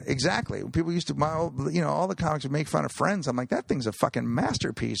 exactly. People used to, all the comics would make fun of Friends. I'm like, that thing's a fucking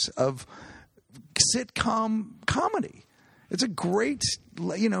masterpiece of sitcom comedy. It's a great,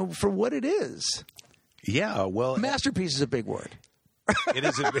 for what it is. Yeah, well, masterpiece is a big word. It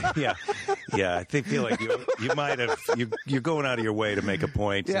is, yeah. I feel like you might have you're going out of your way to make a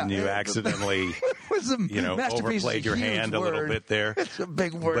point, and you accidentally, overplayed your hand a little bit there. It's a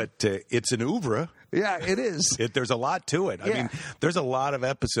big word, but it's an oeuvre. Yeah, it is. There's a lot to it. I mean, there's a lot of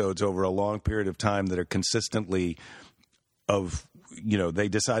episodes over a long period of time that are consistently of. They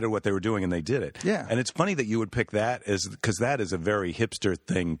decided what they were doing and they did it. Yeah. And it's funny that you would pick that because that is a very hipster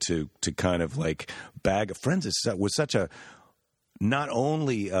thing to kind of like bag. Friends was such a. Not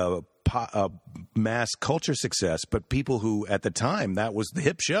only a mass culture success, but people who, at the time, that was the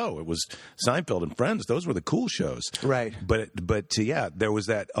hip show. It was Seinfeld and Friends. Those were the cool shows. Right. But there was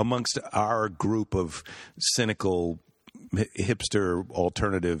that amongst our group of cynical hipster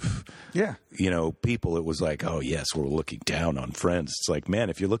alternative people. It was like, oh yes, we're looking down on Friends. It's like, man,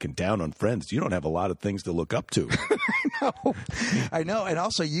 if you're looking down on Friends, you don't have a lot of things to look up to. I know. And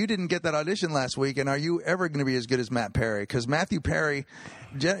also, you didn't get that audition last week, and are you ever going to be as good as Matt Perry? Because Matthew Perry,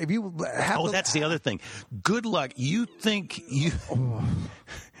 if you have that's the other thing. Good luck. You think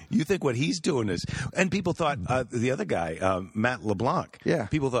what he's doing is, and people thought the other guy, Matt LeBlanc. Yeah.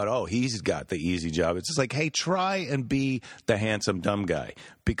 People thought, oh, he's got the easy job. It's just like, hey, try and be the handsome dumb guy,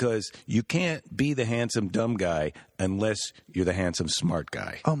 because you can't be the handsome dumb guy unless you're the handsome smart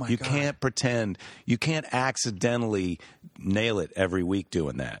guy. Oh my God! You can't pretend. You can't accidentally nail it every week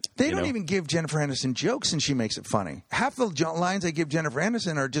doing that. They don't even give Jennifer Aniston jokes, and she makes it funny. Half the lines they give Jennifer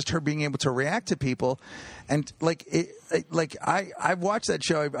Aniston are just her being able to react to people, and I watched that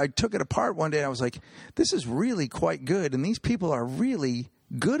show. I took it apart one day, and I was like, this is really quite good, and these people are really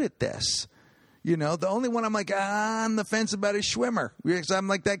good at this. The only one I'm like, on the fence about is Schwimmer. Because I'm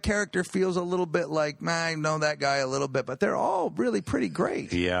like, that character feels a little bit like, I know that guy a little bit, but they're all really pretty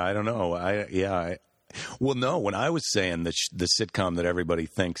great. Yeah, I don't know. Well, no, when I was saying the sitcom that everybody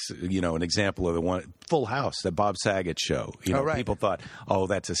thinks, an example of the one, Full House, the Bob Saget show, people thought, oh,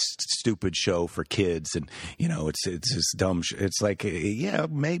 that's a stupid show for kids. And, it's this dumb It's like, yeah,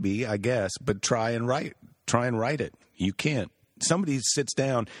 maybe, I guess, but try and write it. You can't. Somebody sits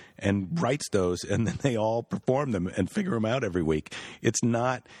down and writes those, and then they all perform them and figure them out every week. It's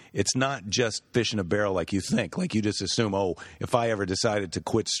not just fish in a barrel like you think. Like you just assume, oh, if I ever decided to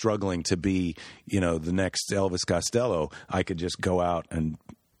quit struggling to be, the next Elvis Costello, I could just go out and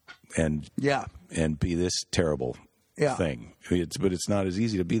be this terrible thing. But it's not as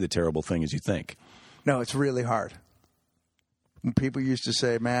easy to be the terrible thing as you think. No, it's really hard. People used to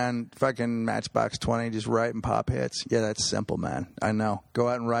say, man, fucking Matchbox 20, just write and pop hits. Yeah, that's simple, man. I know. Go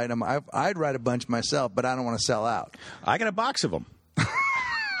out and write them. I'd write a bunch myself, but I don't want to sell out. I got a box of them.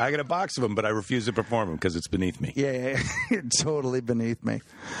 But I refuse to perform them because it's beneath me. Yeah. Totally beneath me.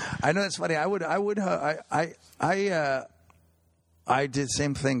 I know that's funny. I did the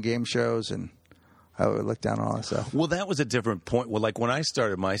same thing, game shows, and I would look down on all that stuff. Well, that was a different point. Well, like when I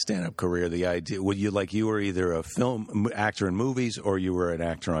started my stand-up career, the idea, you were either a film actor in movies or you were an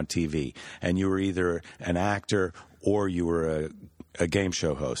actor on TV, and you were either an actor or you were a game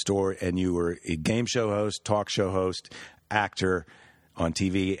show host, and you were a game show host, talk show host, actor, on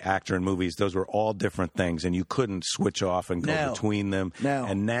TV, actor in movies, those were all different things, and you couldn't switch off and go between them. No.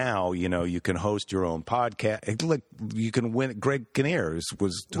 And now, you can host your own podcast. Like, you can win. Greg Kinnear was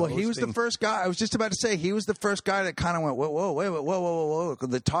hosting. He was the first guy. I was just about to say he was the first guy that kind of went, whoa, whoa.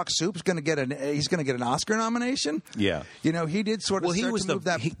 The Talk Soup's going to get he's going to get an Oscar nomination. Yeah, he did sort of.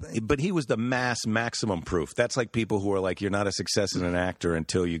 But he was the mass maximum proof. That's like people who are like, you're not a success as an actor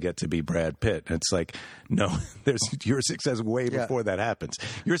until you get to be Brad Pitt. It's like, no, your success way before that happens.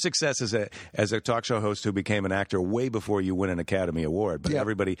 Your success as a talk show host who became an actor way before you win an Academy Award. But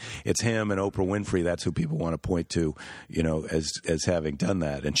everybody, it's him and Oprah Winfrey. That's who people want to point to, as having done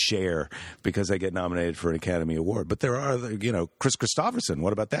that, and Cher, because they get nominated for an Academy Award. But there are, Chris Christopherson.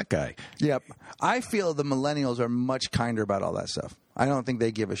 What about that guy? Yep. I feel the millennials are much kinder about all that stuff. I don't think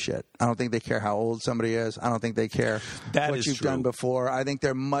they give a shit. I don't think they care how old somebody is. I don't think they care what you've done before. I think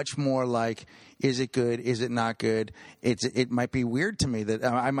they're much more like, is it good? Is it not good? It might be weird to me that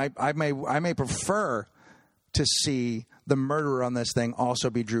I may prefer to see the murderer on this thing also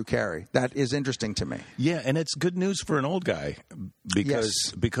be Drew Carey. That is interesting to me. Yeah, and it's good news for an old guy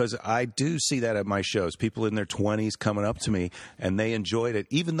because I do see that at my shows. People in their 20s coming up to me and they enjoyed it,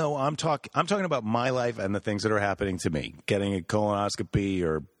 even though I'm talking about my life and the things that are happening to me, getting a colonoscopy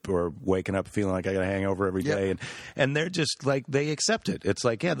or waking up feeling like I got a hangover every day, and they're just like, they accept it. It's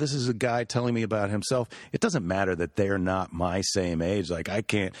like, yeah, this is a guy telling me about himself. It doesn't matter that they're not my same age. Like, I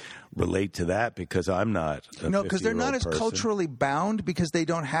can't relate to that because I'm not. No, because they're not as culturally bound, because they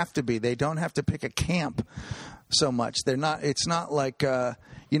don't have to be. They don't have to pick a camp so much. They're not. It's not like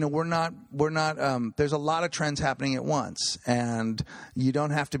we're not. There's a lot of trends happening at once, and you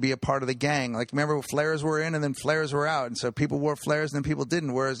don't have to be a part of the gang. Like, remember, flares were in and then flares were out, and so people wore flares and then people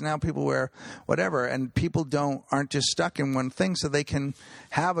didn't. Whereas now people wear whatever, and people aren't just stuck in one thing, so they can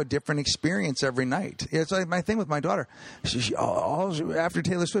have a different experience every night. It's like my thing with my daughter. After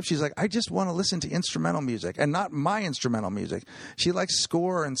Taylor Swift, she's like, I just want to listen to instrumental music and not my instrumental music. She likes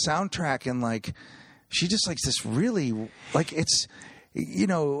score and soundtrack, and like, she just likes this really, like, it's,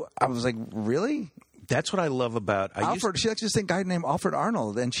 I was like, really? That's what I love about Alfred. She likes this guy named Alfred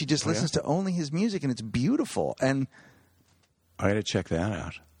Arnold, and she just listens to only his music, and it's beautiful. And I got to check that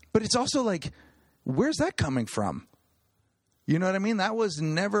out. But it's also like, where's that coming from? You know what I mean? That was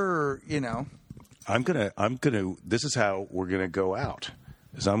never, I'm gonna. This is how we're gonna go out.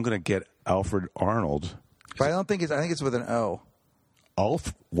 Is I'm gonna get Alfred Arnold. But I think it's with an O.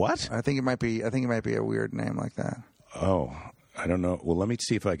 What? I think it might be a weird name like that. Oh, I don't know. Well, let me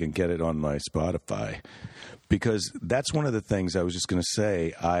see if I can get it on my Spotify, because that's one of the things I was just going to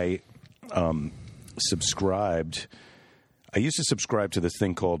say. I subscribed. I used to subscribe to this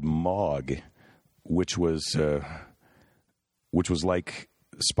thing called Mog, which was like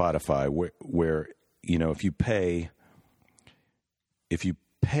Spotify, where if you pay,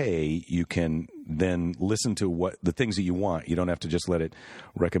 you can then listen to the things that you want. You don't have to just let it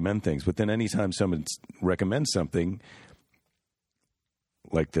recommend things. But then anytime someone recommends something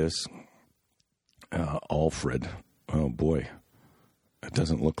like this, Alfred, oh boy, it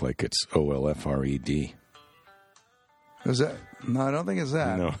doesn't look like it's OLFRED. Is that? No, I don't think it's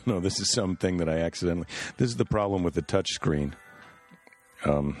that. No, this is something that I accidentally. This is the problem with the touch screen.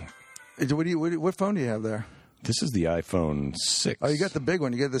 What phone do you have there? This is the iPhone 6. Oh, you got the big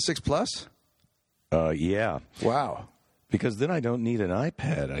one. You got the 6 Plus? Yeah. Wow. Because then I don't need an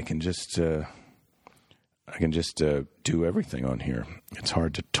iPad. I can just do everything on here. It's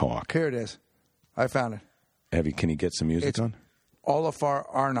hard to talk. Here it is. I found it. Can you get some music on? Olafur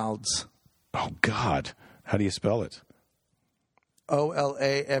Arnalds. Oh God. How do you spell it?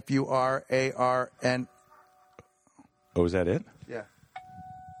 OLAFURARN. Oh, is that it? Yeah.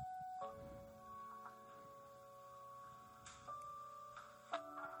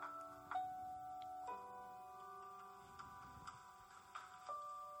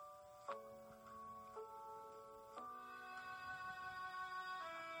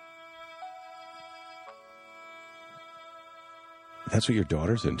 That's what your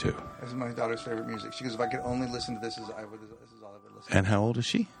daughter's into. This is my daughter's favorite music. She goes, if I could only listen to this, this is all I would listen to. And how old is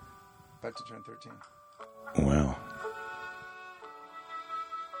she? About to turn 13. Wow.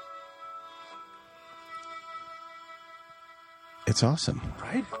 It's awesome.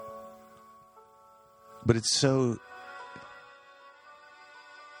 Right? But it's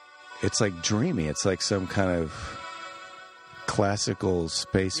like dreamy. It's like some kind of classical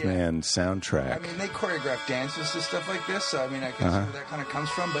spaceman soundtrack. I mean, they choreograph dances and stuff like this, so I mean, I can see where that kind of comes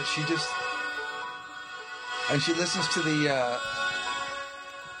from, but she just... And she listens to the...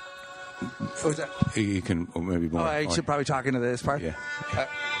 What was that? You can maybe more. Oh, I should probably talk into this part. Yeah.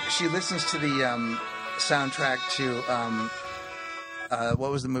 She listens to the soundtrack to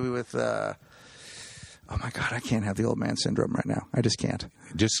What was the movie with? Oh my God, I can't have the old man syndrome right now. I just can't.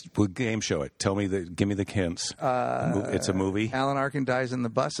 Just game show it. Give me the hints. It's a movie. Alan Arkin dies in the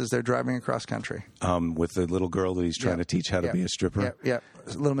bus as they're driving across country. With the little girl that he's trying to teach how to be a stripper. Yeah.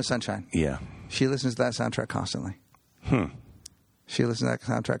 Little Miss Sunshine. Yeah. She listens to that soundtrack constantly. She listens to that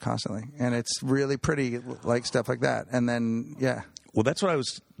soundtrack constantly, and it's really pretty, like stuff like that. And then, Well, that's what I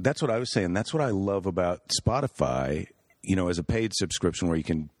was saying. That's what I love about Spotify. As a paid subscription where you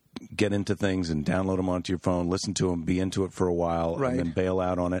can get into things and download them onto your phone, listen to them, be into it for a while, and then bail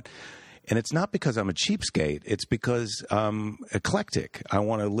out on it. And it's not because I'm a cheapskate. It's because I'm eclectic. I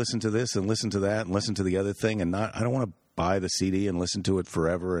want to listen to this and listen to that and listen to the other thing, and I don't want to buy the CD and listen to it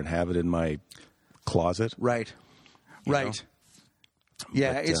forever and have it in my closet. Right.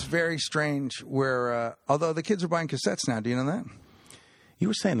 Yeah, but, it's very strange where, although the kids are buying cassettes now, do you know that? You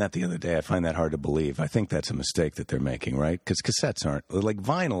were saying that the other day. I find that hard to believe. I think that's a mistake that they're making, right? Because cassettes aren't like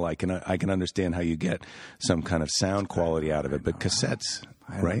vinyl. I can understand how you get some kind of sound quality out of it, but cassettes,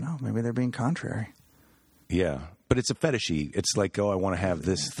 I don't know. Maybe they're being contrary. Yeah, but it's a fetishy. It's like, I want to have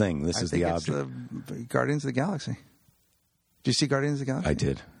this thing. This is the object. It's the Guardians of the Galaxy. Did you see Guardians of the Galaxy? I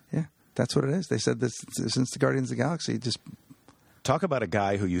did. Yeah, that's what it is. They said this since the Guardians of the Galaxy just. Talk about a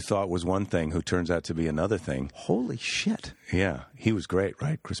guy who you thought was one thing who turns out to be another thing. Holy shit. Yeah. He was great,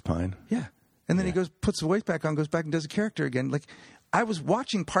 right, Chris Pine? Yeah. And then he puts the weight back on, goes back and does a character again. Like, I was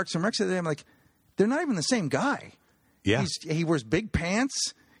watching Parks and Rec the other day. I'm like, they're not even the same guy. Yeah. He wears big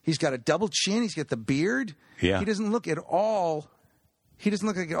pants. He's got a double chin. He's got the beard. Yeah. He doesn't look at all. He doesn't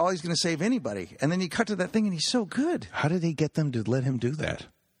look like at all he's going to save anybody. And then you cut to that thing and he's so good. How did he get them to let him do that?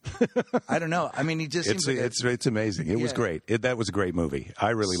 I don't know. I mean, he just seems it's amazing. It was great. That was a great movie.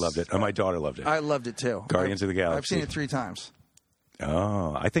 I really loved it. My daughter loved it. I loved it too. Guardians of the Galaxy. I've seen it 3 times.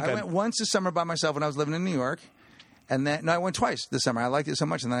 Oh, I went once this summer by myself when I was living in New York, and then I went twice this summer. I liked it so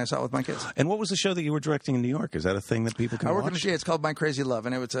much, and then I saw it with my kids. And what was the show that you were directing in New York? Is that a thing that people can watch? I work in it's called My Crazy Love,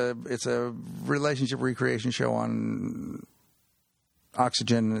 and it's a relationship recreation show on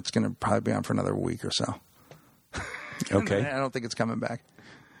Oxygen, and it's going to probably be on for another week or so. Okay. I don't think it's coming back.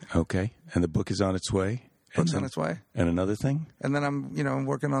 Okay. And the book is on its way? Book's on its way. And another thing? And then I'm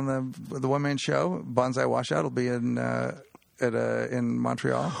working on the one-man show. Bonsai Washout will be in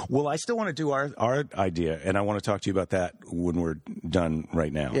Montreal. Well, I still want to do our idea, and I want to talk to you about that when we're done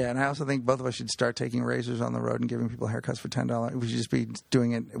right now. Yeah, and I also think both of us should start taking razors on the road and giving people haircuts for $10. We should just be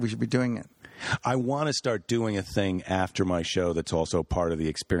doing it. We should be doing it. I want to start doing a thing after my show that's also part of the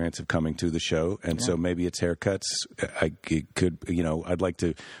experience of coming to the show. And so maybe it's haircuts. I'd like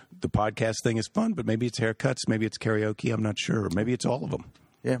to. The podcast thing is fun, but maybe it's haircuts. Maybe it's karaoke. I'm not sure. Maybe it's all of them.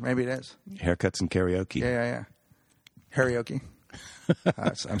 Yeah, maybe it is. Haircuts and karaoke. Yeah. Karaoke.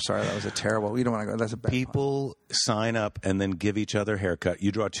 I'm sorry, that was a terrible. You don't want to go. That's a bad People sign up and then give each other a haircut.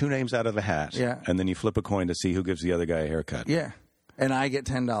 You draw 2 names out of the hat. Yeah. And then you flip a coin to see who gives the other guy a haircut. Yeah. And I get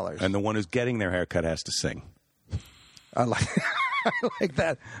 $10. And the one who's getting their haircut has to sing. I like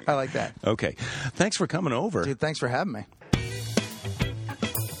that. I like that. Okay. Thanks for coming over. Dude, thanks for having me. I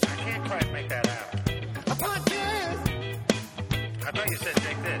can't quite make that out. A podcast. I thought you said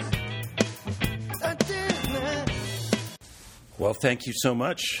take this. Well, thank you so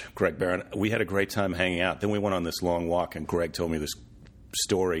much, Greg Behrendt. We had a great time hanging out. Then we went on this long walk, and Greg told me this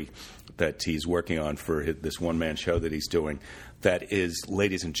story that he's working on for this one-man show that he's doing that is,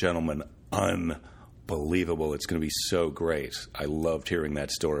 ladies and gentlemen, unbelievable. It's going to be so great. I loved hearing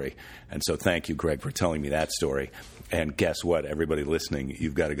that story. And so thank you, Greg, for telling me that story. And guess what? Everybody listening,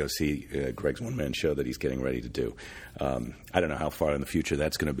 you've got to go see Greg's one-man show that he's getting ready to do. I don't know how far in the future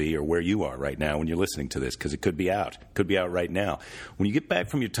that's going to be or where you are right now when you're listening to this, because it could be out. It could be out right now. When you get back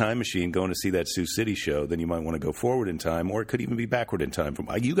from your time machine going to see that Sioux City show, then you might want to go forward in time, or it could even be backward in time.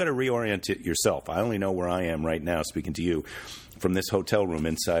 You got to reorient it yourself. I only know where I am right now speaking to you from this hotel room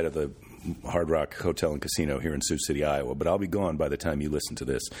inside of the Hard Rock Hotel and Casino here in Sioux City, Iowa. But I'll be gone by the time you listen to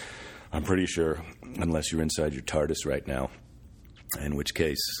this. I'm pretty sure, unless you're inside your TARDIS right now, in which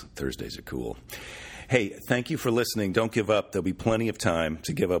case Thursdays are cool. Hey, thank you for listening. Don't give up. There'll be plenty of time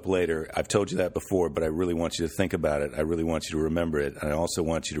to give up later. I've told you that before, but I really want you to think about it. I really want you to remember it. And I also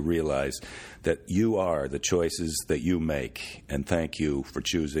want you to realize that you are the choices that you make. And thank you for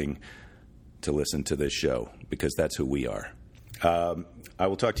choosing to listen to this show, because that's who we are. I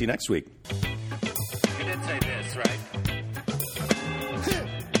will talk to you next week. You did say this, right?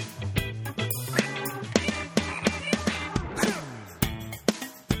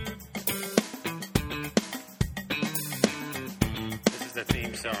 This is the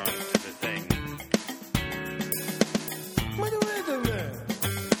theme song to the thing.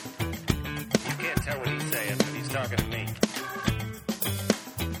 You can't tell what he's saying, but he's talking to me.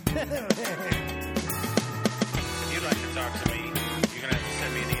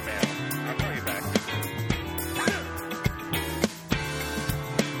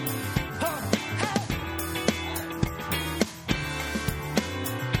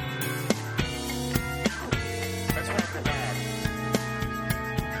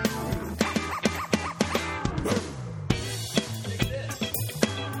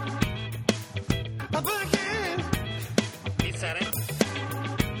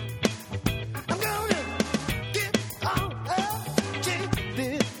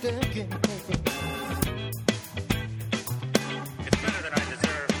 begging over. It's better than I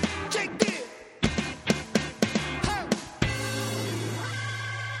deserve. Jake did. Huh.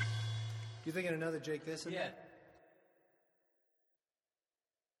 You thinking another Jake this and that?